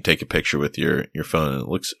eyes, and you take a picture with your phone, and it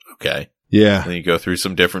looks okay. Yeah. And then you go through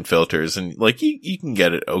some different filters, and like you can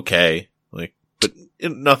get it okay, like, but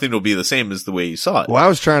nothing will be the same as the way you saw it. Well, I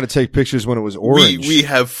was trying to take pictures when it was orange. We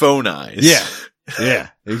have phone eyes. Yeah. Yeah,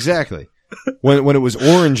 exactly. When it was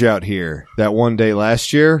orange out here that one day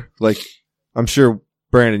last year, like I'm sure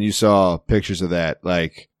Brandon, you saw pictures of that.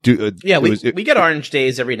 Like, we get orange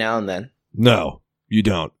days every now and then. No, you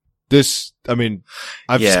don't. This, I mean,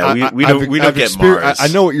 we don't get Mars. I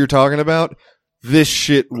know what you're talking about. This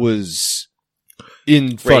shit was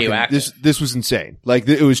in fucking. This was insane. Like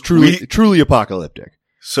it was truly apocalyptic.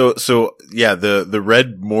 So yeah, the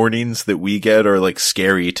red mornings that we get are like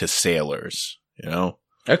scary to sailors. You know.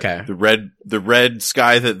 Okay. The red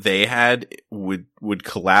sky that they had would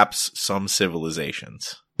collapse some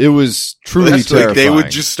civilizations. It was truly terrifying. Like they would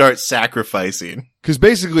just start sacrificing. Because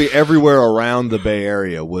basically everywhere around the Bay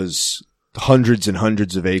Area was hundreds and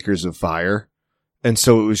hundreds of acres of fire. And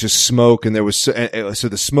so it was just smoke, and there was, so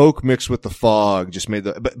the smoke mixed with the fog just made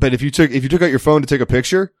but if you took out your phone to take a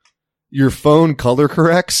picture, your phone color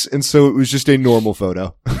corrects, and so it was just a normal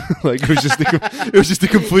photo. Like it was just a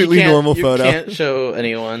completely normal photo. You can't show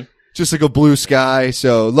anyone. Just like a blue sky.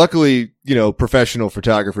 So luckily, professional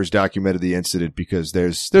photographers documented the incident because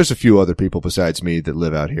there's a few other people besides me that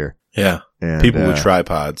live out here. Yeah. And, people with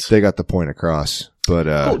tripods. They got the point across.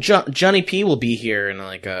 But Johnny P will be here in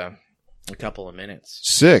like a couple of minutes.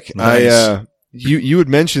 Sick. Nice. You had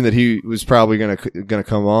mentioned that he was probably gonna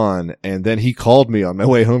come on, and then he called me on my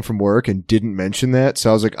way home from work and didn't mention that. So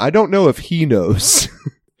I was like, I don't know if he knows.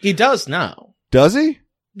 He does now. Does he?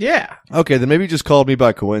 Yeah. Okay, then maybe he just called me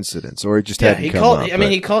by coincidence, or he just hadn't come up.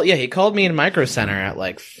 He called me in Micro Center at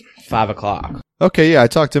like 5:00. Okay, yeah, I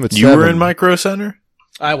talked to him at You 7. were in Micro Center?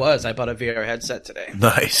 I bought a VR headset today.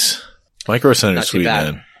 Nice. Micro Center's Not too sweet,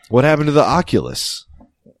 bad. man. What happened to the Oculus?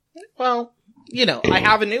 Well, I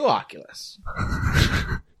have a new Oculus.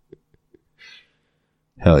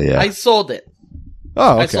 Hell yeah. I sold it.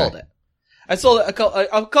 Oh, okay. I sold it a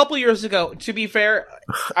couple years ago. To be fair,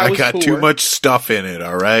 I was got poor. too much stuff in it,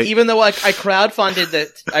 all right? Even though I crowdfunded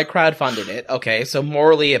it. Okay, so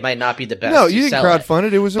morally it might not be the best. No, to you didn't sell crowdfund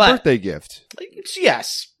it. It was a But- birthday gift.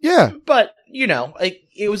 Yes, Yeah, but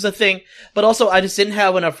it was a thing. But also, I just didn't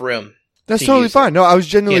have enough room. that's to totally use fine. No, I was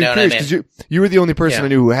genuinely You know what I curious because you were the only person Yeah. I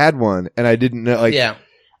knew who had one, and I didn't know. Yeah,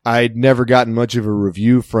 I'd never gotten much of a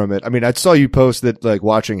review from it. I mean, I saw you post that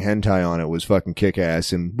watching hentai on it was fucking kick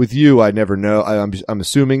ass, and with you, I never know. I'm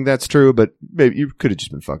assuming that's true, but maybe you could have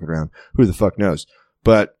just been fucking around. Who the fuck knows?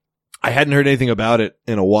 But I hadn't heard anything about it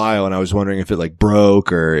in a while, and I was wondering if it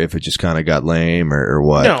broke or if it just kind of got lame or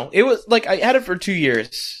what. no, it was I had it for 2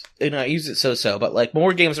 years and I used it so. But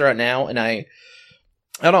more games are out now, and I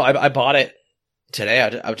don't know. I bought it today.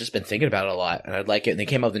 I've just been thinking about it a lot, and I'd like it. And they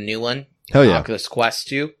came out with a new one. Hell yeah. Oculus Quest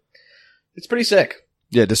 2. It's pretty sick.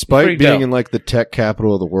 Yeah, despite Pretty being dope. in the tech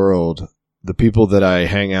capital of the world, the people that I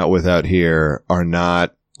hang out with out here are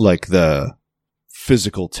not the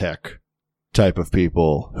physical tech type of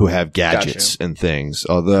people who have gadgets and things.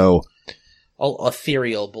 Although All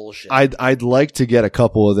ethereal bullshit. I'd like to get a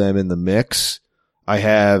couple of them in the mix. I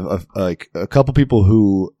have a couple people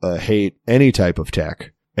who hate any type of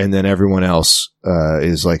tech, and then everyone else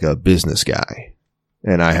is a business guy,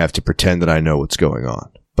 and I have to pretend that I know what's going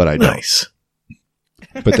on, but I don't. Nice.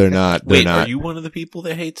 But they're not. They're Wait, not. are you one of the people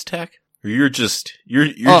that hates tech? Or you're just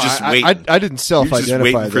waiting? I didn't self-identify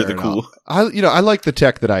waiting for there the and all. cool. I like the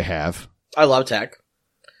tech that I have. I love tech.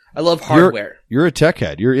 I love hardware. You're a tech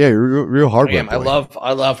head. You're a real hardware. I am. boy.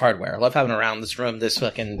 I love hardware. I love having around this room, this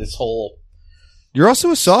whole. You're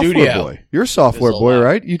also a software Studio. boy. You're a software There's a boy, lot.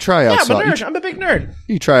 right? You try out. Yeah, I'm a nerd. I'm a big nerd.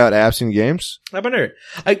 You try out apps and games. I'm a nerd.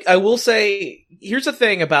 I will say, here's the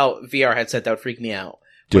thing about VR headset that would freak me out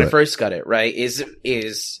Do when it. I first got it. Right? Is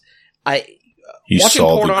You watching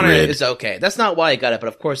saw porn the on grid. it is okay. That's not why I got it, but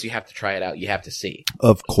of course you have to try it out. You have to see.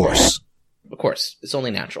 Of course. Of course, it's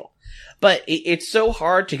only natural. But it's so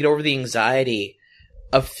hard to get over the anxiety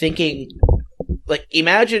of thinking,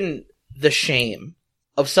 imagine the shame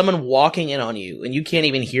of someone walking in on you and you can't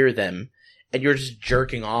even hear them and you're just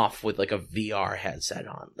jerking off with a VR headset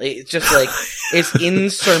on. It's just it's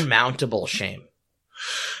insurmountable shame.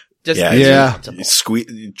 Just Yeah. insurmountable.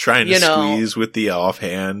 Trying to You know. squeeze with the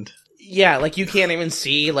offhand. Yeah, you can't even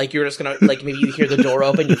see, you're just gonna, maybe you hear the door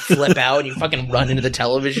open, you flip out, and you fucking run into the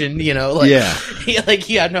television, Yeah.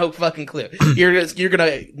 you have no fucking clue. You're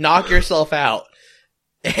gonna knock yourself out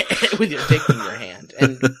with your dick in your hand,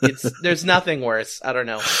 and there's nothing worse. I don't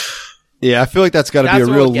know. Yeah, I feel like that's got to be That's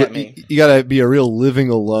a what real. would get me. You got to be a real living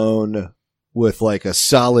alone with a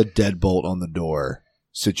solid deadbolt on the door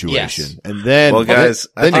situation, Yes. and then Well, guys,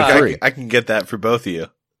 then I you're think free. I can get that for both of you.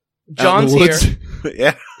 John's Out in here. the I'm woods.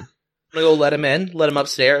 Yeah. gonna go let him in, let him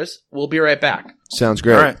upstairs. We'll be right back. Sounds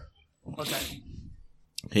great. All right. Okay.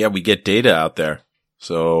 Yeah, we get data out there.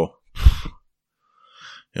 So,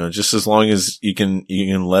 just as long as you can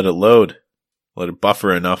let it load, let it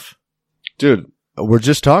buffer enough. Dude. We're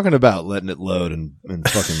just talking about letting it load and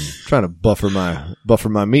fucking trying to buffer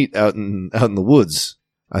my meat out in the woods.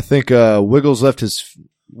 I think Wiggles left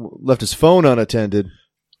his phone unattended.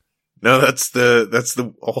 No, that's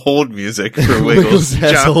the hold music for Wiggles.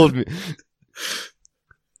 has John. hold me.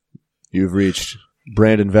 You've reached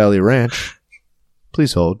Brandon Valley Ranch.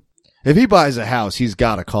 Please hold. If he buys a house, he's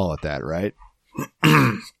got to call it that, right?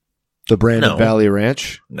 The Brandon No. Valley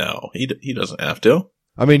Ranch. No, he doesn't have to.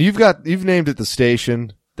 I mean, you've named it the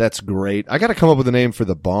station. That's great. I got to come up with a name for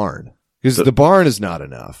the barn because the barn is not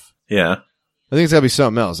enough. Yeah. I think it's got to be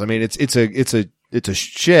something else. I mean, it's a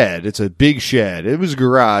shed. It's a big shed. It was a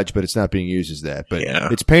garage, but it's not being used as that. But Yeah.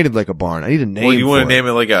 it's painted like a barn. I need a name. Well, you want for to name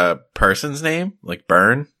it like a person's name, like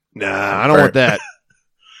Burn? Nah, I don't want that.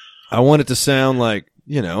 I want it to sound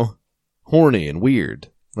horny and weird,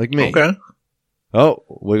 like me. Okay. Oh,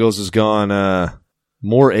 Wiggles has gone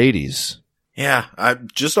more 80s. Yeah, I'm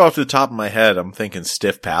just off the top of my head. I'm thinking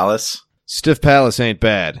Stiff Palace. Stiff Palace ain't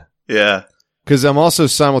bad. Yeah. Because I'm also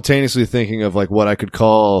simultaneously thinking of what I could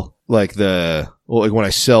call when I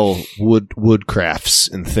sell wood crafts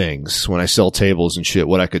and things, when I sell tables and shit,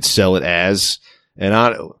 what I could sell it as. And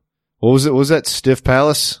what was it? What was that Stiff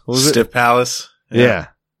Palace? What was Stiff it? Palace. Yeah,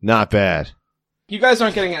 not bad. You guys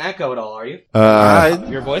aren't getting an echo at all, are you?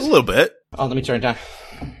 Your voice? A little bit. Oh, let me turn it down.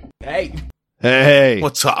 Hey, Hey,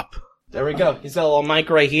 What's up? there we go. He's got a little mic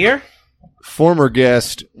right here. former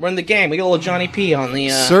guest, We're in the game. We got a little Johnny P on the.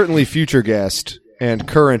 certainly future guest, and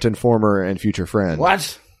current and former and future friend.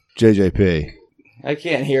 What? JJP. I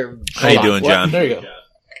can't hear. How you doing, John? There you go.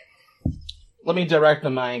 Let me direct the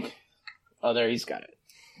mic. Oh, there, he's got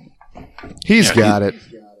it. He's got it.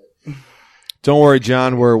 Don't worry,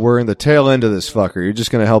 John. We're in the tail end of this fucker. You're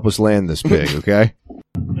just going to help us land this pig, okay?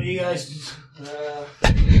 What are you guys?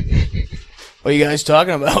 What are you guys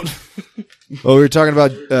talking about? Well, we were talking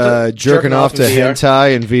about jerking off to in VR.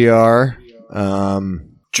 hentai in VR.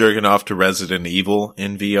 Jerking off to Resident Evil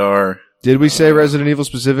in VR. Did we say Resident Evil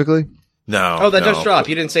specifically? No. Oh, that no. just dropped.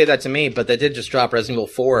 You didn't say that to me, but they did just drop Resident Evil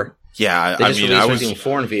 4. Yeah, They I just mean, released I was. Resident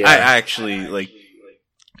Evil 4 in VR. I actually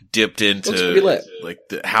dipped Looks pretty into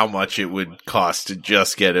lit. how much it would cost to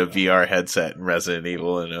just get a VR headset in Resident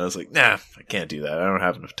Evil, and I was like, nah, I can't do that. I don't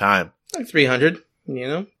have enough time. Like 300, you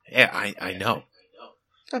know? Yeah, I know.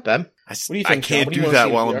 Not bad. I do you I think, John? can't What do you do wanna that see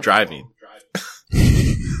in while I'm VR? driving.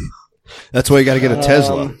 That's why you got to get a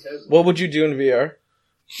Tesla. What would you do in VR?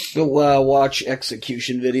 Go watch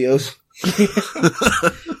execution videos.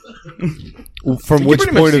 From You which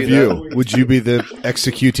pretty much point of do view would you be the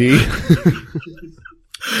executee?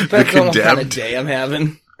 Depends on what kind of condemned. day I'm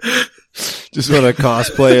having. Just want to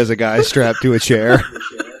cosplay as a guy strapped to a chair.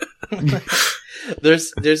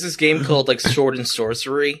 There's this game called Sword and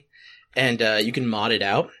Sorcery, and you can mod it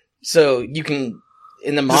out. So you can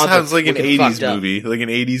in the This mod. sounds like an get 80s fucked up. movie, like an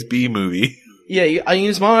 80s B movie. Yeah, I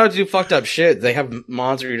use mod out to do fucked up shit. They have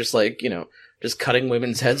mods where you're just just cutting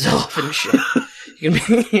women's heads off and shit.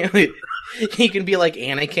 You can be like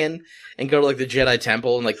Anakin and go to the Jedi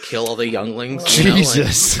Temple and kill all the younglings.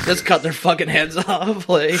 Jesus. Just cut their fucking heads off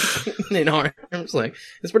in arms.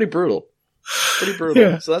 It's pretty brutal. Pretty brutal.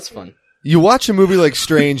 Yeah. So that's fun. You watch a movie like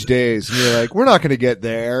Strange Days, and you're like, "We're not going to get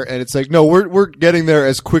there," and it's like, "No, we're getting there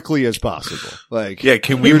as quickly as possible." Yeah,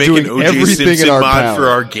 can we we're make doing an OJ everything in Simpson our mod power. for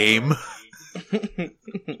our game?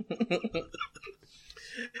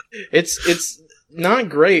 It's not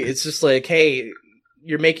great. It's just hey,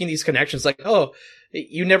 you're making these connections.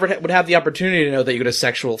 You never would have the opportunity to know that you get a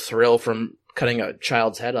sexual thrill from cutting a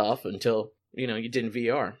child's head off until you did in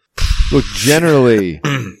VR. Look, generally,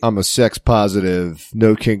 I'm a sex positive,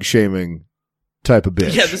 no kink shaming type of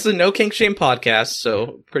bitch. Yeah, this is a no kink shame podcast,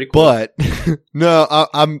 so pretty cool. But no,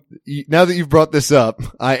 I'm now that you've brought this up,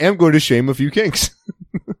 I am going to shame a few kinks.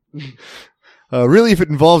 Really, if it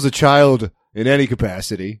involves a child in any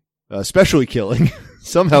capacity, especially killing,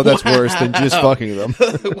 somehow that's worse than just fucking them.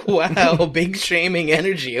 Wow, big shaming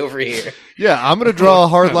energy over here. Yeah, I'm going to draw a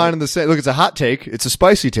hard line in the sand. Look, it's a hot take. It's a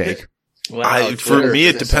spicy take. Wow, For Twitter. me,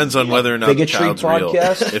 it depends on whether or not the bigotry child's real.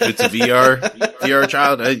 podcast? If it's a VR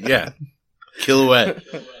child, yeah, kill away.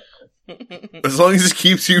 As long as it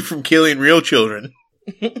keeps you from killing real children.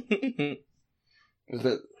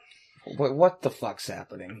 What the fuck's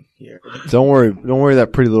happening here? Don't worry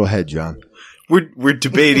that pretty little head, John. We're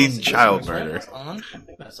debating child murder That's on.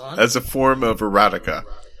 That's on. as a form of erotica.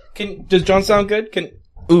 Does John sound good?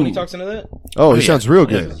 When he talks into that? Oh, he sounds real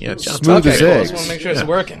good. Yeah, John Smooth Okay, as cool. I eggs. just want to make sure it's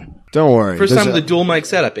working. Don't worry. First There's time a- with the dual mic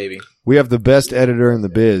setup, baby. we have the best editor in the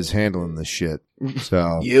biz handling this shit.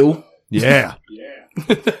 So You? yeah.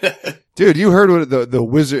 Dude, you heard what the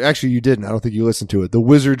wizard, actually you didn't. I don't think you listened to it. The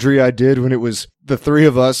wizardry I did when it was the three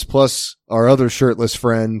of us plus our other shirtless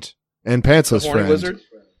friend and pantsless Horny friend wizard.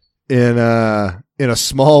 in a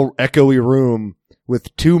small echoey room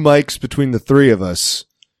with two mics between the three of us.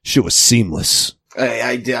 Shit was seamless.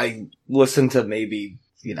 I listened to maybe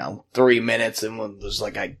 3 minutes and was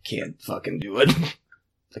like, I can't fucking do it.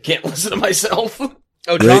 I can't listen to myself.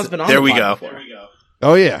 Oh, John's been on There the we pod go. before.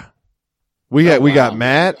 Oh yeah. We got wow.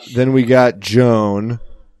 Matt, then we got Joan,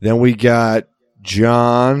 then we got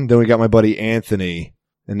John, then we got my buddy Anthony,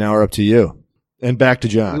 and now we're up to you. And back to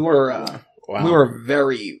John. We were Wow. we were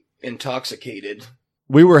very intoxicated.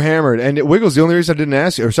 We were hammered, and Wiggles. The only reason I didn't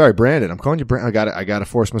ask you, or sorry, Brandon. I'm calling you Brandon. I got to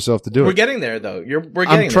force myself to do We're it. getting there, though. We're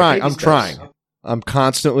getting I'm trying. there. I'm Baby steps. trying. I'm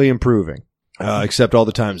constantly improving, except all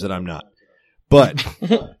the times that I'm not. But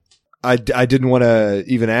I didn't want to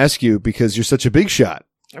even ask you because you're such a big shot.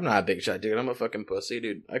 I'm not a big shot, dude. I'm a fucking pussy,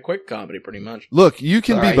 dude. I quit comedy pretty much. Look, you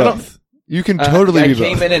can Sorry. be both. You can totally I be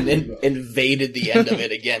came both. in and invaded the end of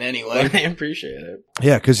it again anyway. I appreciate it.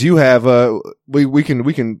 Yeah, because you have we're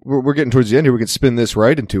getting towards the end here. We can spin this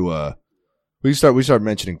right into we start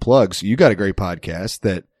mentioning plugs. You got a great podcast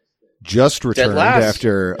that just returned Last.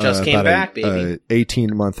 after Just came about back, baby. a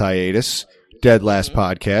 18-month hiatus. Dead Last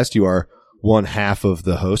podcast. You are one half of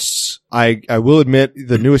the hosts. I will admit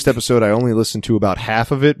the newest episode I only listened to about half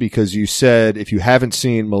of it because you said if you haven't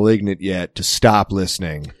seen Malignant yet to stop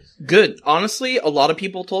listening. Good. Honestly, a lot of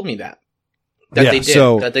people told me that. that Yeah, they did,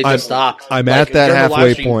 so that they I'm- just stopped. I'm Like, at that during the live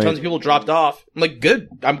halfway stream, point. Tons of people dropped off. I'm like, good.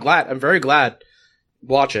 I'm glad. I'm very glad.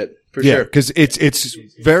 Watch it for Yeah, sure. because it's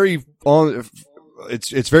very on.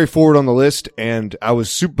 It's very forward on the list, and I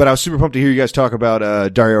was super pumped to hear you guys talk about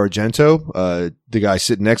Dario Argento. The guy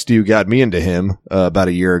sitting next to you got me into him about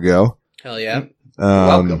a year ago. Hell yeah.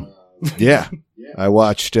 Welcome. Yeah, I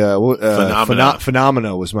watched Phenomena.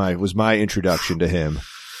 Phenomena was my introduction to him.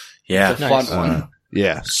 Yeah. It's a Nice. fun one.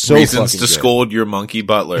 Yeah, so Reasons fucking to scold your monkey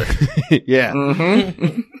butler. good. Yeah,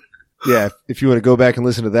 Mm-hmm. yeah. If you want to go back and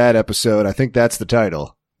listen to that episode, I think that's the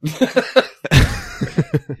title.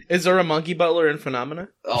 Is there a monkey butler in Phenomena?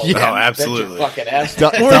 Oh, Yeah. Oh, absolutely. Fucking ass.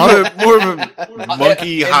 More of a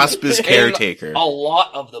monkey hospice And caretaker. A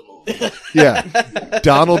lot of the movie. Yeah,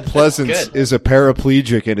 Donald Pleasance Good. is a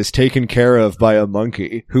paraplegic and is taken care of by a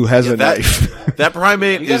monkey who has a that- knife. That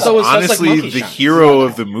primate You guys is always- that's like honestly Monkey the Shine. hero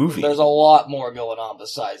of the movie. There's a lot more going on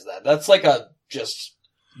besides that. That's like a just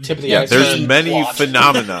tip of the Yeah, iceberg. there's many Watch.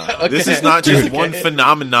 phenomena. Okay. This is not just Okay. one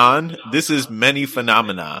phenomenon. This is many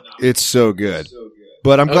phenomena. It's so good.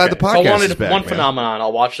 But I'm glad the So podcast I wanted is back, one man. phenomenon.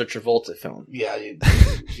 I'll watch the Travolta film. Yeah,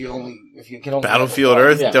 if you can only Battlefield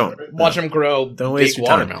Earth, Yeah. don't. Watch him grow Don't big waste your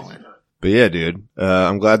time. watermelon. But yeah, dude,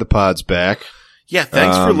 I'm glad the pod's back. Yeah,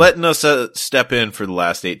 thanks for Um, letting us step in for the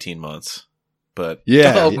last 18 months. But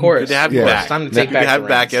Yeah, Oh, of course. good to have Yeah. you back. It's time to Good take to back have the you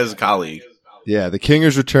back reins. as a colleague. yeah. The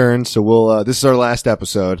Kingers returned, so we'll. This is our last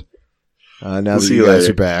episode. Now that see you you guys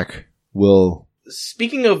later. are back, we'll.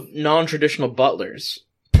 Speaking of non-traditional butlers,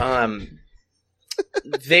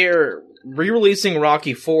 they're re-releasing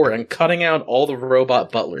Rocky 4 and cutting out all the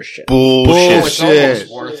robot butler shit. Oh, Bullshit. it's Bullshit.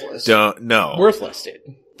 almost worthless. Don't, no. Worthless,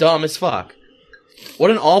 dude. Dumb as fuck.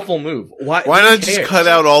 What an awful move. Why Why who not just cares? cut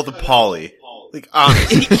out all the poly? Like,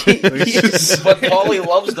 honestly. But Paulie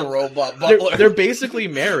loves the robot butler. They're basically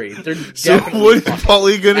married. They're So definitely what is fucking-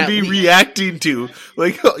 Polly going to At be least. reacting to?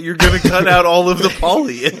 Like, you're going to cut out all of the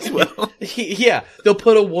Polly as well. Yeah, they'll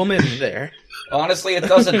put a woman there. Honestly, it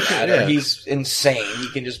doesn't matter. Yeah. He's insane. He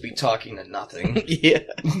can just be talking to nothing. Yeah,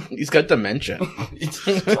 he's got dementia.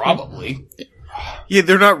 Probably. Yeah,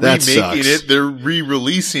 they're not That remaking sucks. it; they're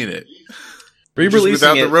re-releasing it. Re-releasing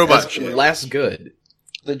without the it robot is shit. less good.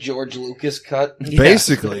 The George Lucas cut. Yeah.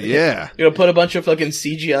 Basically, yeah. You know, put a bunch of fucking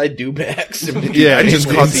CGI dewbacks. Yeah, I just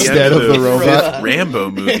caught the instead end of the robot.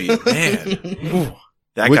 Rambo movie. Man, Ooh,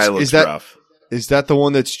 that Which- guy is looks that- rough. Is that the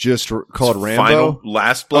one that's just called Rambo? Final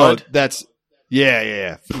Last Blood. Oh, that's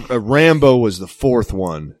yeah. Rambo was the fourth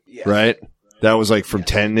one, Yeah. right? That was like from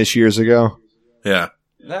 10-ish years ago. Yeah,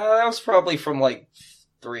 No, that was probably from like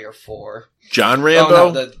 3 or 4. John Rambo.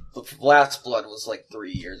 Oh, no, the Last Blood was like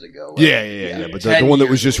 3 years ago. Right? Yeah. But the 10 one that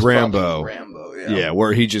was years just probably Rambo. Rambo, Yeah,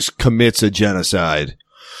 where he just commits a genocide.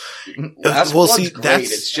 Last Well, Blood's see, great.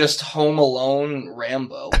 that's- It's just Home Alone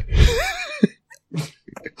Rambo.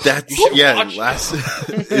 That's should yeah. watch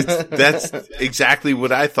That's exactly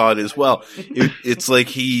what I thought as well. It's like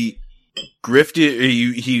he grifted.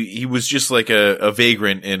 He was just like a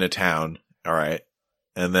vagrant in a town. All right,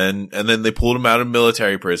 and then they pulled him out of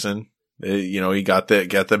military prison. He got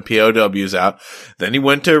them POWs out. Then he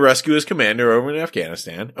went to rescue his commander over in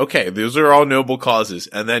Afghanistan. Okay, those are all noble causes.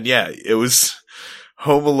 And then it was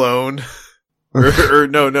Home Alone. or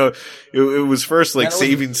no, it was first like Then it was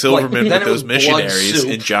Saving Silverman then with it was those Blood missionaries Soup.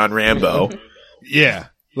 and John Rambo. Yeah,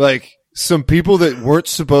 like some people that weren't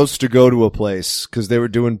supposed to go to a place because they were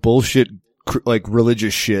doing bullshit, like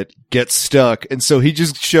religious shit, get stuck, and so he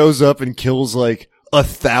just shows up and kills like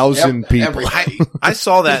 1,000 Yep, people. everybody. I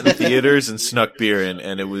saw that in theaters and snuck beer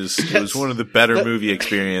and it was one of the better movie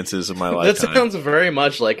experiences of my That lifetime. sounds very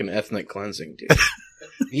much like an ethnic cleansing, dude.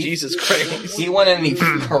 Jesus Christ. He went in and he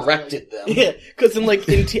corrected them. Yeah, because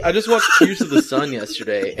I just watched Tears of the Sun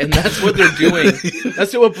yesterday, and that's what they're doing.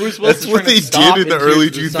 That's what Bruce Willis That's is what trying to they stop did in the Tears early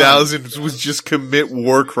of the Sun. 2000s was just commit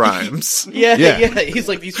war crimes. Yeah. Yeah. He's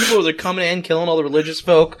like, these people are coming in, killing all the religious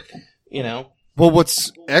folk, you know. Well,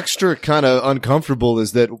 what's extra kind of uncomfortable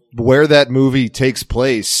is that where that movie takes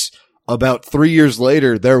place, about 3 years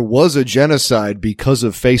later, there was a genocide because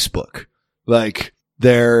of Facebook. Like,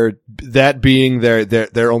 that being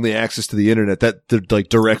their only access to the internet, that like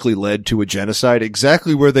directly led to a genocide,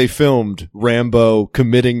 exactly where they filmed Rambo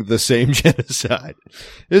committing the same genocide.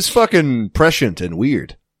 It's fucking prescient and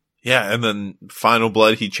weird. Yeah, and then Final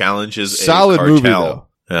Blood, he challenges Solid a cartel. movie, though.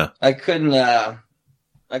 Yeah.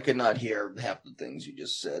 I could not hear half the things you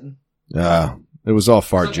just said. It was all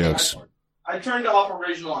fart jokes. I turned off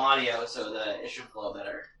original audio so that it should flow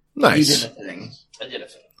better. Nice. You did a thing. I did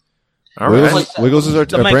it. All right. Wiggles is our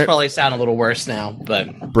The mics Brand- probably sound a little worse now,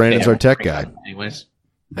 but Brandon's our tech guy. Anyways,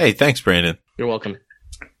 Hey, thanks, Brandon. you're welcome.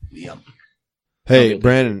 Yep. Hey,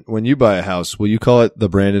 Brandon, when you buy a house, will you call it the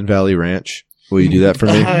Brandon Valley Ranch? Will you do that for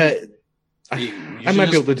me? I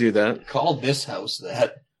might be able to do that. Call this house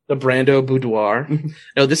that. The Brando Boudoir.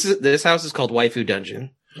 No, this house is called Waifu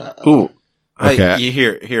Dungeon. Ooh. Okay.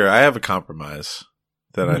 Here, I have a compromise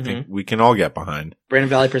that I think we can all get behind. Brandon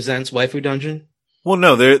Valley presents Waifu Dungeon? Well,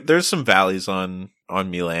 no, there's some valleys on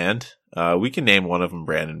Meland. We can name one of them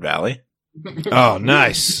Brandon Valley. Oh,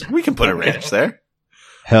 nice. We can put a ranch there.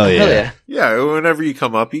 Hell yeah. Hell yeah. Yeah, whenever you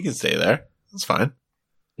come up, you can stay there. That's fine.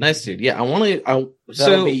 Nice, dude. Yeah, I want to...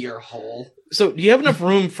 That'll be your hole. So, do you have enough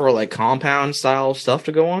room for, like, compound-style stuff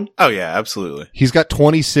to go on? Oh, yeah, absolutely. He's got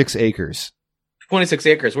 26 acres. 26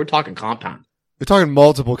 acres. We're talking compound. We're talking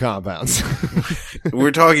multiple compounds.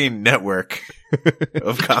 We're talking network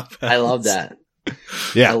of compounds. I love that.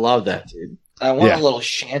 Yeah. I love that, dude. I want Yeah. a little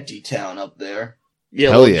shanty town up there. Yeah,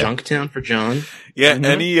 Hell a little yeah. junk town for John. Yeah, Mhm.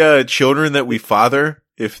 any children that we father,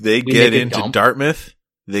 if they We get make a into dump. Dartmouth,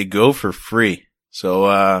 they go for free.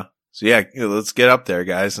 So yeah, let's get up there,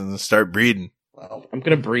 guys, and start breeding. Well, I'm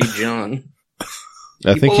gonna breed John.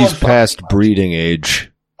 I think People he's love past compounds. breeding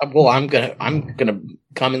age. Well, I'm gonna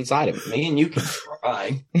come inside of it. me and you can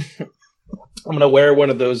try. I'm gonna wear one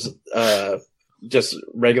of those just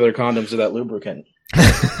regular condoms with that lubricant.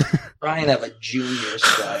 Try and have a junior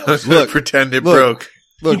style. Look, Pretend it look. broke.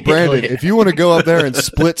 Look, Brandon, Yeah. if you want to go up there and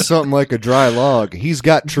split something like a dry log, he's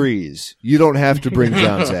got trees. You don't have to bring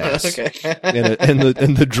John's ass. Okay.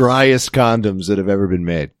 in the driest condoms that have ever been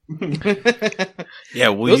made. Yeah,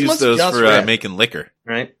 we'll Those use must those just for rip. making liquor.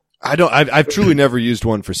 Right. I've truly never used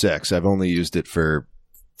one for sex. I've only used it for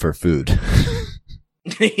food.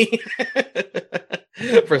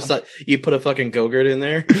 You put a fucking Go-Gurt in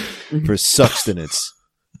there. For sustenance.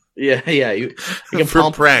 Yeah. You can For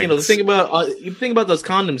pump. pranks. You know, the thing about you think about those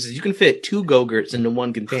condoms is you can fit 2 Go-Gurts into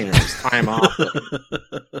one container. Just tie them off.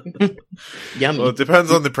 Yummy. Well, it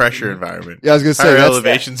depends on the pressure environment. Yeah, I was gonna say Higher that's,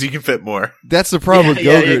 elevations, you can fit more. that's the problem with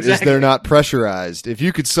Yeah, Go-Gurt is exactly. they're not pressurized. If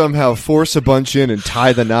you could somehow force a bunch in and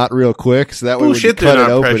tie the knot real quick, so that way when you Bullshit, they're cut it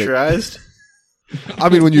not open, pressurized. I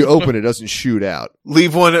mean when you open it doesn't shoot out.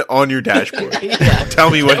 Leave one on your dashboard. Yeah. Tell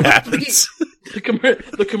me what happens.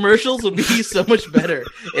 The commercials would be so much better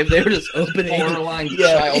if they were just opening. Borderline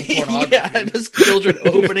child pornography. Yeah, just children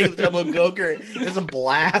opening the double Go-Gurt. There's a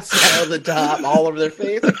blast out of the top all over their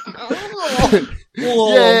face. Oh,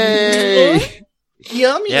 Yay!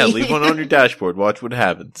 Yummy. Yeah, leave one on your dashboard. Watch what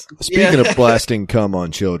happens. Speaking Yeah. of blasting cum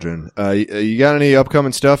on children, you got any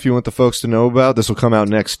upcoming stuff you want the folks to know about? This will come out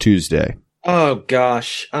next Tuesday. Oh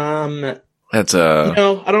gosh. That's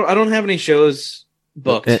No, I don't have any shows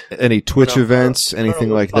booked. Any Twitch No, events, I don't know anything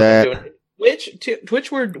what like the fuck I'm that? doing.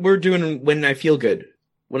 Twitch we're doing when I feel good,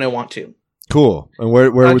 when I want to. Cool. And where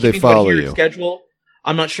would they Keeping quite follow here you? Schedule.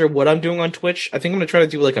 I'm not sure what I'm doing on Twitch. I think I'm gonna try to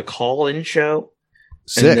do like a call-in show,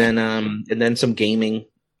 Sick. and then some gaming,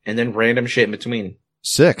 and then random shit in between.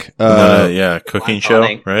 Sick. yeah, cooking live show,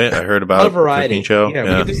 hunting. right? I heard A about variety. cooking show. Yeah, we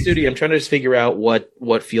get the studio. I'm trying to just figure out what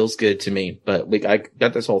feels good to me, but I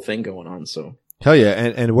got this whole thing going on. So Hell yeah.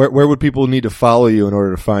 And where would people need to follow you in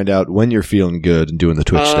order to find out when you're feeling good and doing the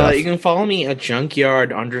Twitch stuff? you can follow me at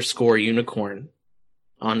junkyard_unicorn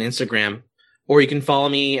on Instagram, or you can follow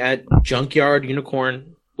me at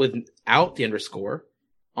junkyardunicorn without the underscore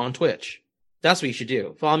on Twitch. That's what you should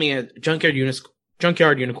do. Follow me at junkyard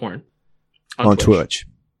unicorn on Twitch.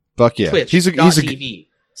 Fuck yeah. Twitch. He's a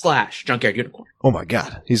TV/junkyard unicorn. oh my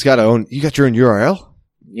God. You got your own URL?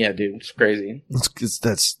 Yeah, dude, it's crazy.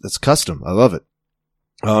 That's custom. I love it.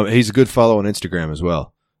 He's a good follow on Instagram as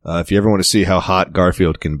well. If you ever want to see how hot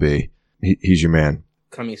Garfield can be, he's your man.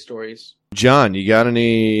 Cummy stories. John, you got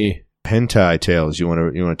any hentai tales you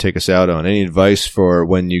want to take us out on? Any advice for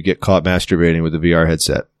when you get caught masturbating with the VR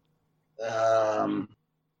headset?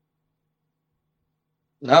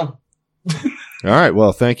 No. All right.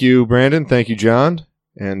 Well, thank you, Brandon. Thank you, John.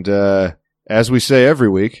 And as we say every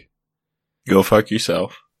week, Go fuck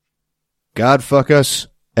yourself. God fuck us,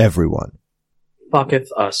 everyone. Fucketh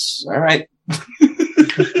us. All right.